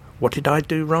 What did I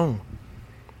do wrong?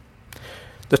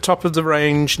 The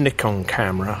top-of-the-range Nikon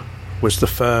camera was the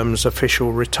firm's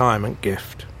official retirement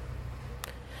gift.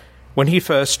 When he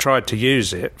first tried to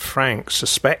use it, Frank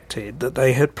suspected that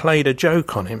they had played a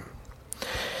joke on him.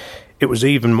 It was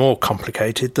even more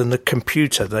complicated than the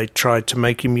computer they'd tried to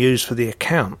make him use for the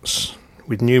accounts,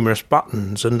 with numerous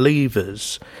buttons and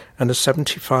levers and a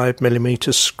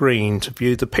 75mm screen to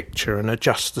view the picture and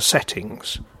adjust the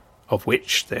settings, of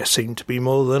which there seemed to be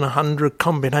more than 100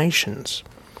 combinations.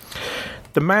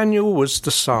 The manual was the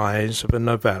size of a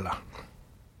novella.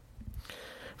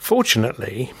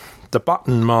 Fortunately, the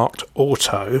button marked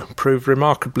Auto proved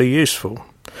remarkably useful,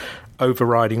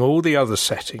 overriding all the other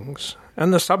settings,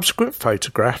 and the subsequent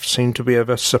photographs seemed to be of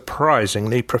a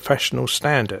surprisingly professional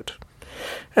standard,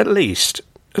 at least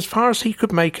as far as he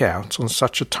could make out on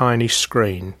such a tiny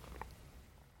screen.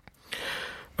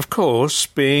 Of course,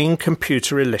 being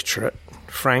computer illiterate,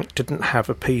 Frank didn't have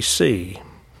a PC,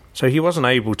 so he wasn't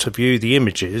able to view the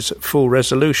images at full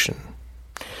resolution.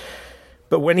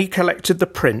 But when he collected the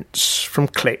prints from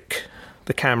Click,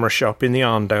 the camera shop in the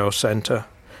Arndale Centre,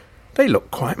 they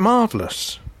looked quite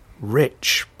marvellous.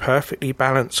 Rich, perfectly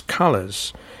balanced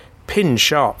colours,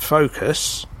 pin-sharp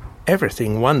focus,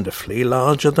 everything wonderfully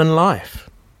larger than life.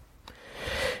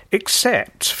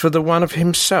 Except for the one of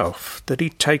himself that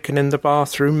he'd taken in the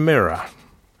bathroom mirror,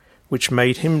 which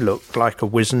made him look like a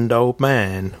wizened old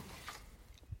man.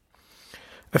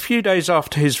 A few days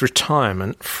after his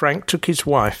retirement, Frank took his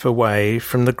wife away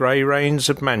from the grey rains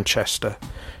of Manchester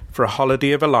for a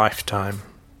holiday of a lifetime,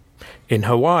 in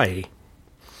Hawaii.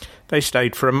 They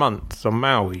stayed for a month on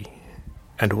Maui,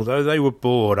 and although they were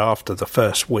bored after the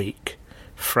first week,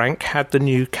 Frank had the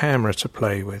new camera to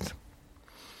play with.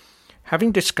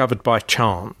 Having discovered by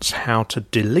chance how to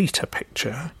delete a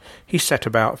picture, he set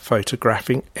about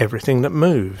photographing everything that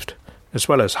moved, as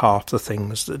well as half the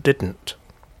things that didn't.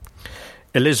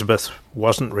 Elizabeth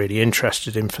wasn't really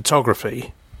interested in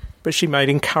photography, but she made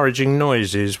encouraging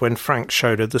noises when Frank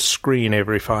showed her the screen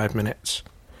every 5 minutes.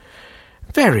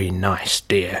 "Very nice,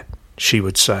 dear," she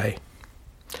would say.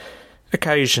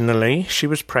 Occasionally she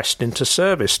was pressed into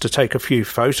service to take a few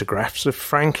photographs of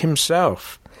Frank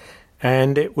himself,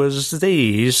 and it was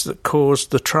these that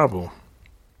caused the trouble.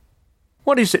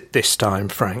 "What is it this time,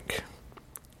 Frank?"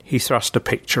 He thrust a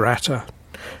picture at her.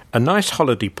 A nice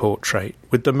holiday portrait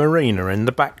with the marina in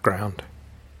the background.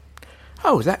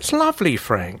 "Oh, that's lovely,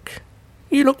 Frank.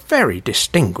 You look very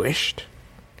distinguished."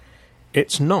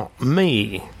 "It's not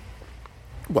me."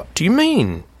 "What do you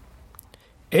mean?"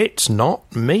 "It's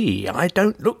not me. I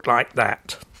don't look like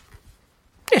that."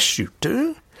 "Yes, you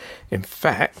do. In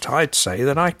fact, I'd say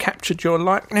that I captured your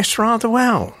likeness rather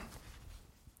well."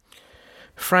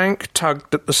 Frank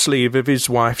tugged at the sleeve of his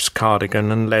wife's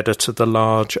cardigan and led her to the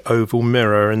large oval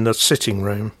mirror in the sitting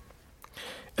room.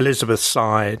 Elizabeth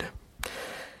sighed.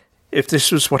 If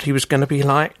this was what he was going to be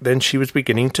like, then she was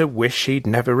beginning to wish he'd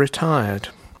never retired.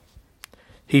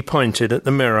 He pointed at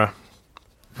the mirror.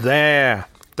 "There,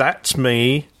 that's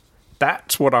me.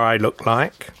 That's what I look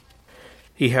like."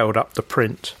 He held up the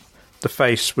print. The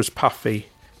face was puffy,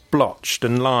 blotched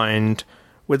and lined,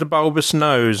 with a bulbous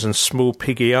nose and small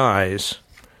piggy eyes.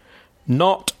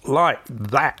 "Not like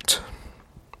that."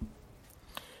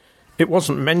 It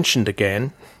wasn't mentioned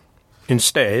again.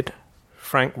 Instead,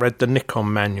 Frank read the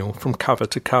Nikon manual from cover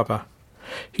to cover.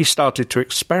 He started to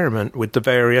experiment with the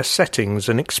various settings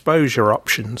and exposure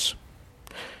options,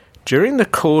 during the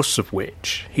course of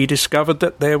which he discovered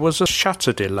that there was a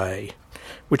shutter delay,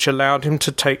 which allowed him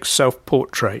to take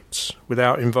self-portraits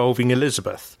without involving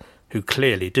Elizabeth, who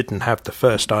clearly didn't have the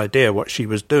first idea what she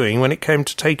was doing when it came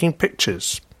to taking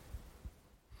pictures.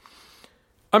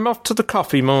 "I'm off to the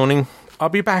coffee morning. I'll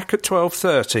be back at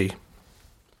 12:30.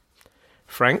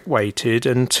 Frank waited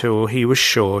until he was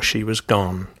sure she was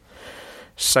gone.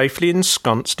 Safely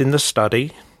ensconced in the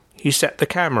study, he set the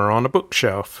camera on a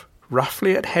bookshelf,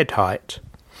 roughly at head height.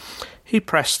 He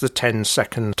pressed the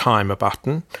 10-second timer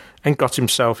button and got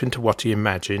himself into what he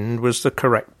imagined was the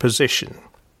correct position.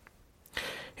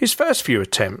 His first few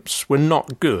attempts were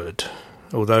not good,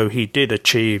 although he did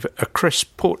achieve a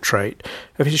crisp portrait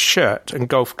of his shirt and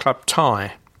golf club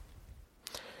tie.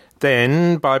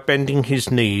 Then, by bending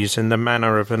his knees in the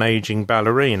manner of an ageing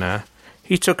ballerina,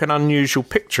 he took an unusual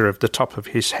picture of the top of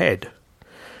his head,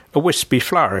 a wispy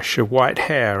flourish of white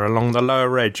hair along the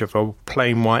lower edge of a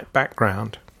plain white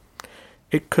background.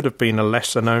 It could have been a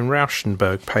lesser-known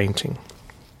Rauschenberg painting.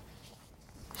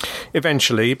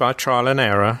 Eventually, by trial and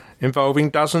error, involving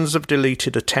dozens of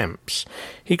deleted attempts,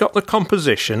 he got the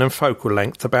composition and focal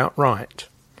length about right.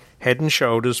 Head and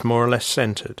shoulders more or less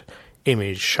centred,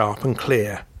 image sharp and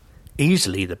clear.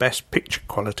 Easily the best picture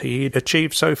quality he'd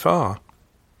achieved so far.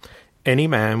 Any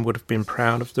man would have been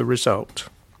proud of the result.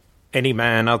 Any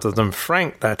man other than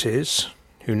Frank, that is,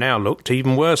 who now looked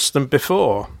even worse than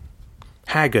before.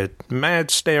 Haggard,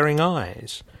 mad-staring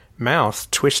eyes, mouth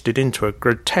twisted into a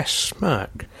grotesque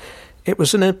smirk. It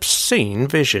was an obscene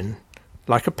vision,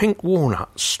 like a pink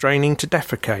walnut straining to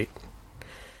defecate.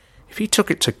 If he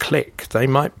took it to Click, they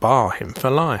might bar him for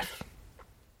life.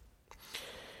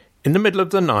 In the middle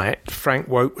of the night, Frank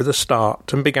woke with a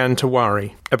start and began to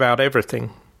worry about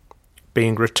everything.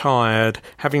 Being retired,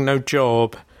 having no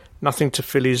job, nothing to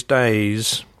fill his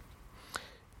days.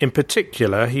 In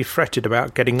particular, he fretted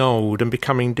about getting old and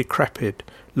becoming decrepit,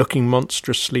 looking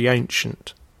monstrously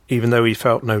ancient, even though he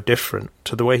felt no different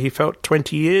to the way he felt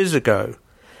 20 years ago,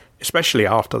 especially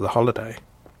after the holiday.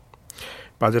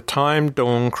 By the time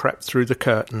dawn crept through the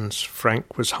curtains,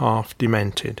 Frank was half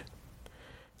demented.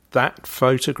 That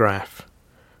photograph.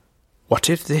 What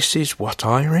if this is what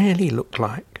I really look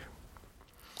like?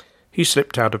 He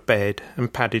slipped out of bed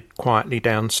and padded quietly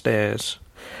downstairs.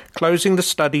 Closing the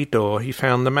study door, he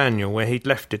found the manual where he'd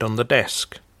left it on the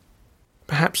desk.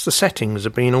 Perhaps the settings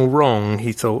had been all wrong,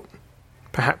 he thought.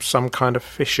 Perhaps some kind of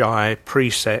fisheye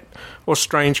preset or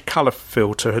strange colour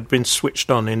filter had been switched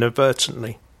on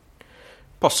inadvertently.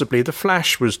 Possibly the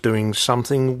flash was doing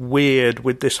something weird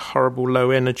with this horrible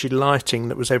low-energy lighting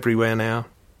that was everywhere now.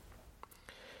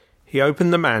 He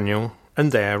opened the manual,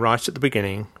 and there, right at the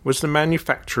beginning, was the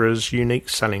manufacturer's unique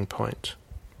selling point.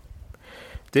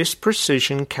 This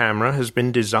precision camera has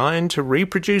been designed to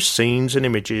reproduce scenes and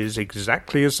images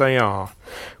exactly as they are.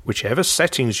 Whichever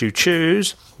settings you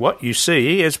choose, what you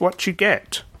see is what you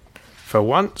get. For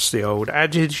once, the old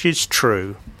adage is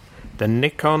true. The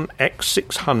Nikon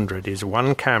X600 is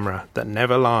one camera that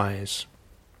never lies.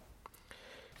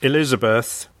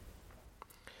 Elizabeth.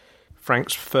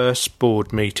 Frank's first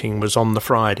board meeting was on the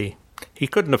Friday. He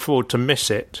couldn't afford to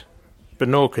miss it, but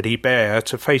nor could he bear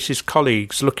to face his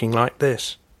colleagues looking like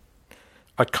this.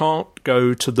 I can't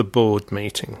go to the board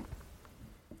meeting.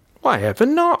 Why ever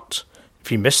not?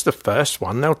 If you miss the first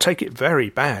one, they'll take it very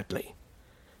badly.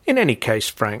 In any case,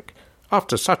 Frank,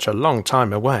 after such a long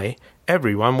time away,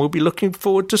 everyone will be looking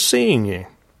forward to seeing you.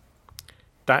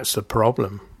 That's the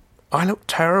problem. I look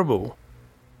terrible.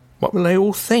 What will they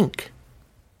all think?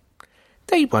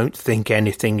 They won't think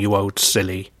anything, you old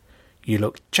silly. You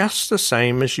look just the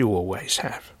same as you always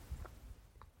have.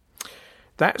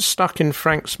 That stuck in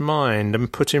Frank's mind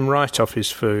and put him right off his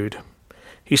food.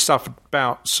 He suffered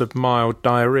bouts of mild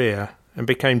diarrhoea and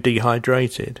became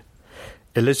dehydrated.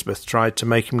 Elizabeth tried to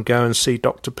make him go and see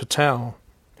Dr. Patel,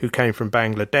 who came from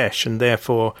Bangladesh and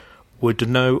therefore would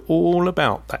know all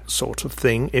about that sort of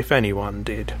thing if anyone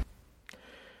did.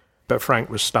 But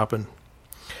Frank was stubborn,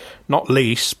 not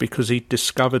least because he'd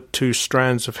discovered 2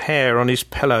 strands of hair on his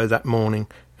pillow that morning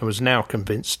and was now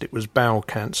convinced it was bowel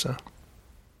cancer.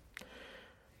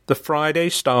 The Friday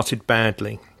started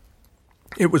badly.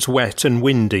 It was wet and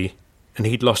windy, and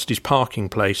he'd lost his parking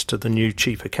place to the new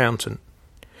chief accountant.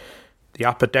 The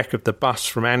upper deck of the bus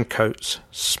from Ancoats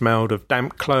smelled of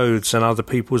damp clothes and other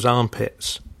people's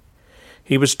armpits.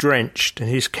 He was drenched, and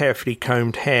his carefully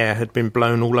combed hair had been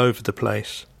blown all over the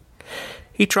place.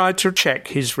 He tried to check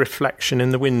his reflection in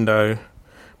the window,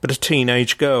 but a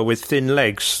teenage girl with thin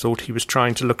legs thought he was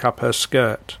trying to look up her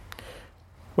skirt.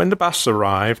 When the bus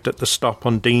arrived at the stop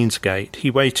on Deansgate,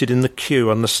 he waited in the queue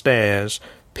on the stairs,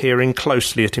 peering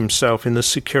closely at himself in the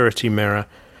security mirror,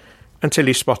 until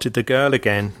he spotted the girl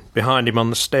again, behind him on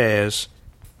the stairs,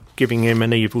 giving him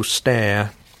an evil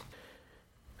stare.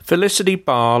 Felicity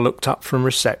Barr looked up from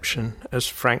reception as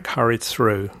Frank hurried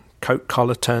through, coat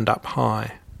collar turned up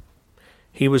high.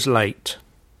 He was late,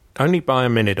 only by a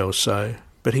minute or so,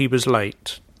 but he was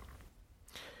late.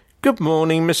 "Good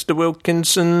morning, Mr.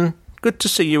 Wilkinson. Good to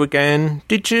see you again.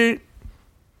 Did you—"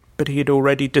 But he had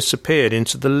already disappeared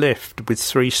into the lift with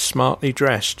 3 smartly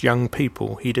dressed young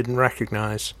people he didn't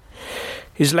recognise.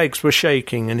 His legs were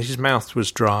shaking and his mouth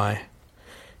was dry.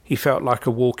 He felt like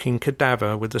a walking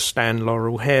cadaver with a Stan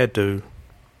Laurel hairdo.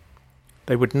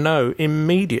 They would know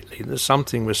immediately that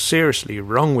something was seriously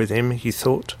wrong with him, he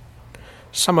thought.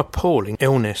 Some appalling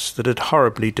illness that had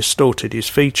horribly distorted his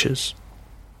features.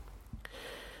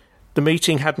 The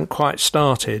meeting hadn't quite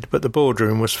started, but the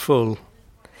boardroom was full.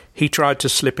 He tried to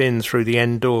slip in through the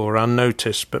end door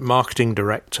unnoticed, but marketing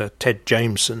director Ted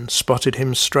Jameson spotted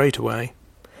him straight away.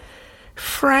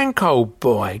 "Frank, old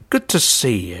boy, good to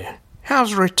see you.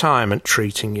 How's retirement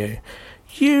treating you?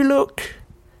 You look—"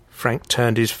 Frank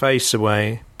turned his face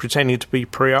away, pretending to be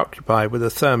preoccupied with a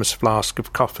thermos flask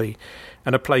of coffee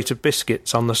and a plate of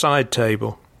biscuits on the side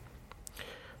table.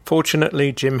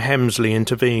 Fortunately, Jim Hemsley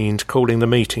intervened, calling the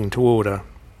meeting to order.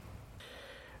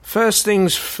 "First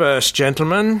things first,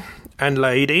 gentlemen and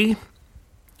lady.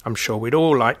 I'm sure we'd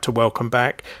all like to welcome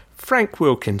back Frank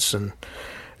Wilkinson.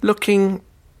 Looking,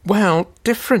 well,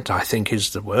 different, I think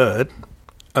is the word."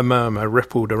 A murmur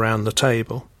rippled around the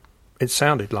table. It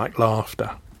sounded like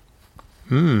laughter.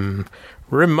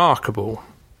 Remarkable.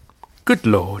 Good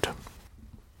Lord.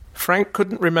 Frank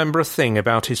couldn't remember a thing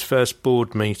about his first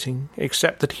board meeting,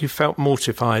 except that he felt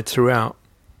mortified throughout.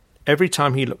 Every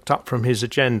time he looked up from his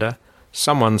agenda,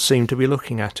 someone seemed to be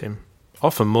looking at him,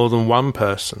 often more than one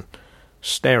person,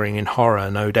 staring in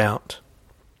horror, no doubt.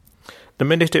 The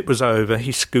minute it was over,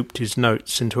 he scooped his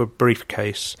notes into a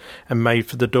briefcase and made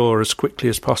for the door as quickly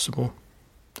as possible.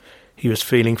 He was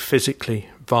feeling physically,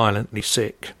 violently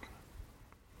sick.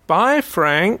 "Bye,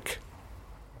 Frank."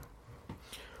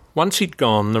 Once he'd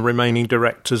gone, the remaining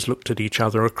directors looked at each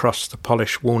other across the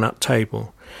polished walnut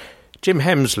table. Jim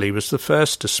Hemsley was the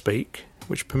first to speak,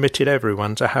 which permitted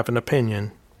everyone to have an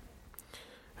opinion.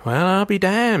 "Well, I'll be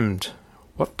damned.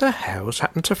 What the hell's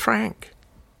happened to Frank?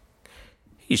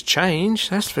 He's changed,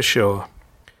 that's for sure.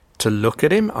 To look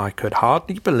at him, I could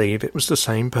hardly believe it was the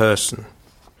same person.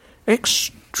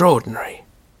 Extraordinary.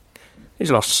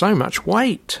 He's lost so much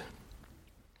weight."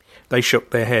 They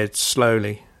shook their heads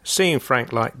slowly. Seeing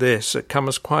Frank like this had come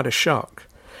as quite a shock.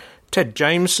 Ted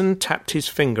Jameson tapped his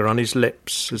finger on his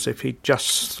lips as if he'd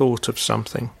just thought of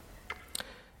something.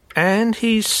 "And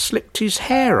he's slicked his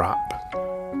hair up."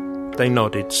 They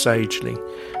nodded sagely.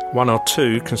 One or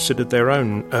two considered their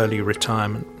own early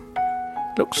retirement.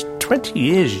 "Looks 20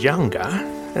 years younger,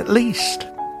 at least.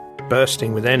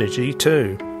 Bursting with energy,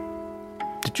 too.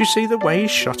 Did you see the way he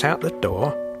shot out the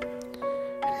door?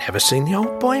 Never seen the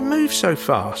old boy move so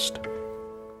fast."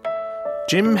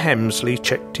 Jim Hemsley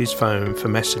checked his phone for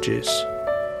messages.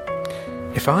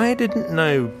 "If I didn't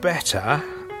know better,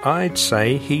 I'd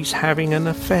say he's having an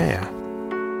affair."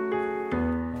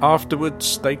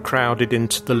 Afterwards, they crowded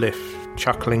into the lift,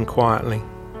 chuckling quietly.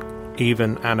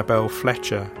 Even Annabelle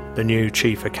Fletcher, the new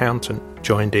chief accountant,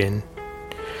 joined in.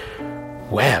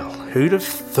 "Well, who'd have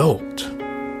thought?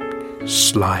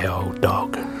 Sly old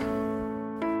dog."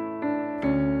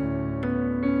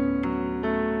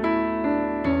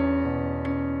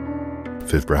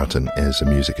 Viv Broughton is a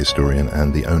music historian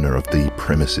and the owner of the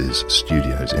Premises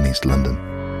Studios in East London.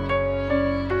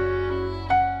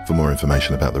 For more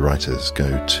information about the writers, go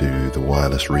to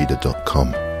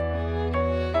thewirelessreader.com.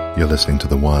 You're listening to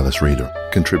The Wireless Reader.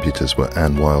 Contributors were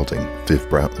Anne Wilding, Viv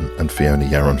Broughton and Fiona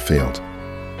Yaron-Field.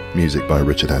 Music by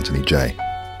Richard Anthony J.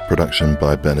 Production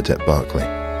by Bernadette Barclay.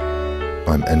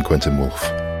 I'm N. Quentin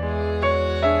Woolf.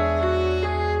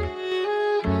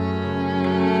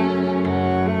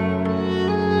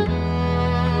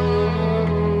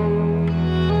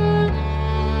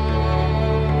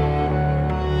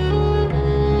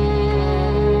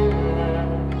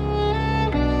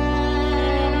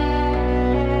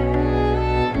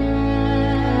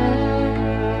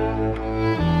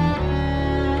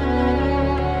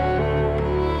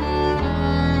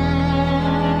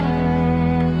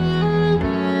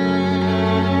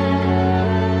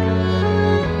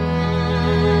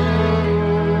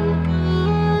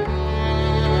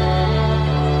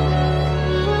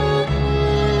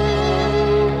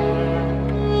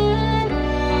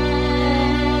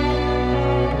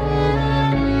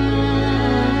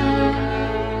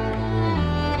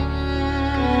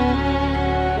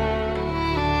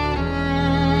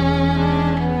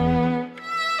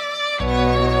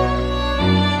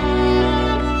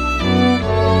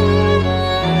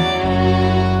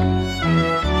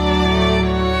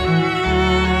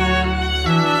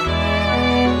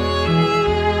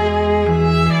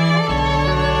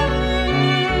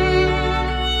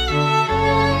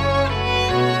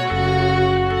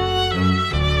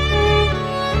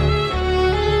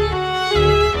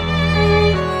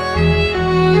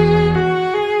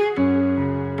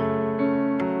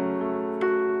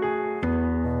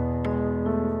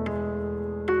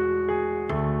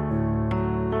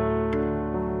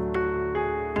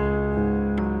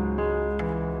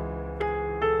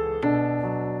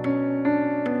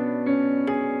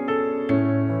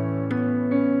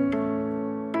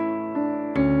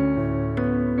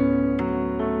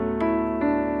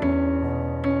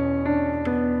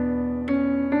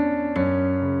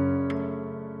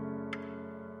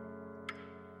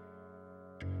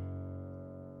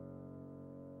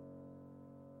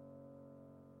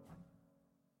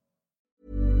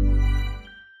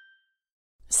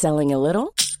 Selling a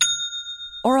little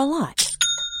or a lot?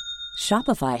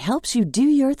 Shopify helps you do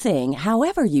your thing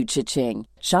however you cha-ching.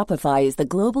 Shopify is the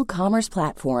global commerce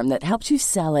platform that helps you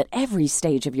sell at every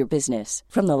stage of your business.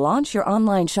 From the launch your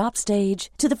online shop stage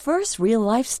to the first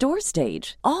real-life store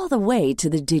stage, all the way to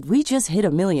the did we just hit a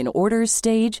million orders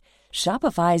stage.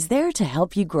 Shopify is there to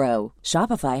help you grow.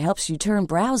 Shopify helps you turn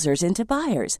browsers into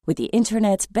buyers with the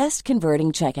internet's best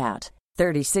converting checkout.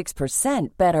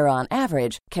 36% better on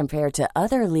average compared to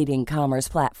other leading commerce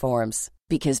platforms.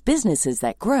 Because businesses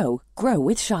that grow, grow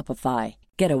with Shopify.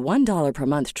 Get a $1 per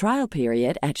month trial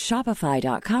period at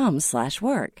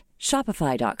shopify.com/work.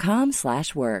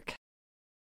 Shopify.com/work.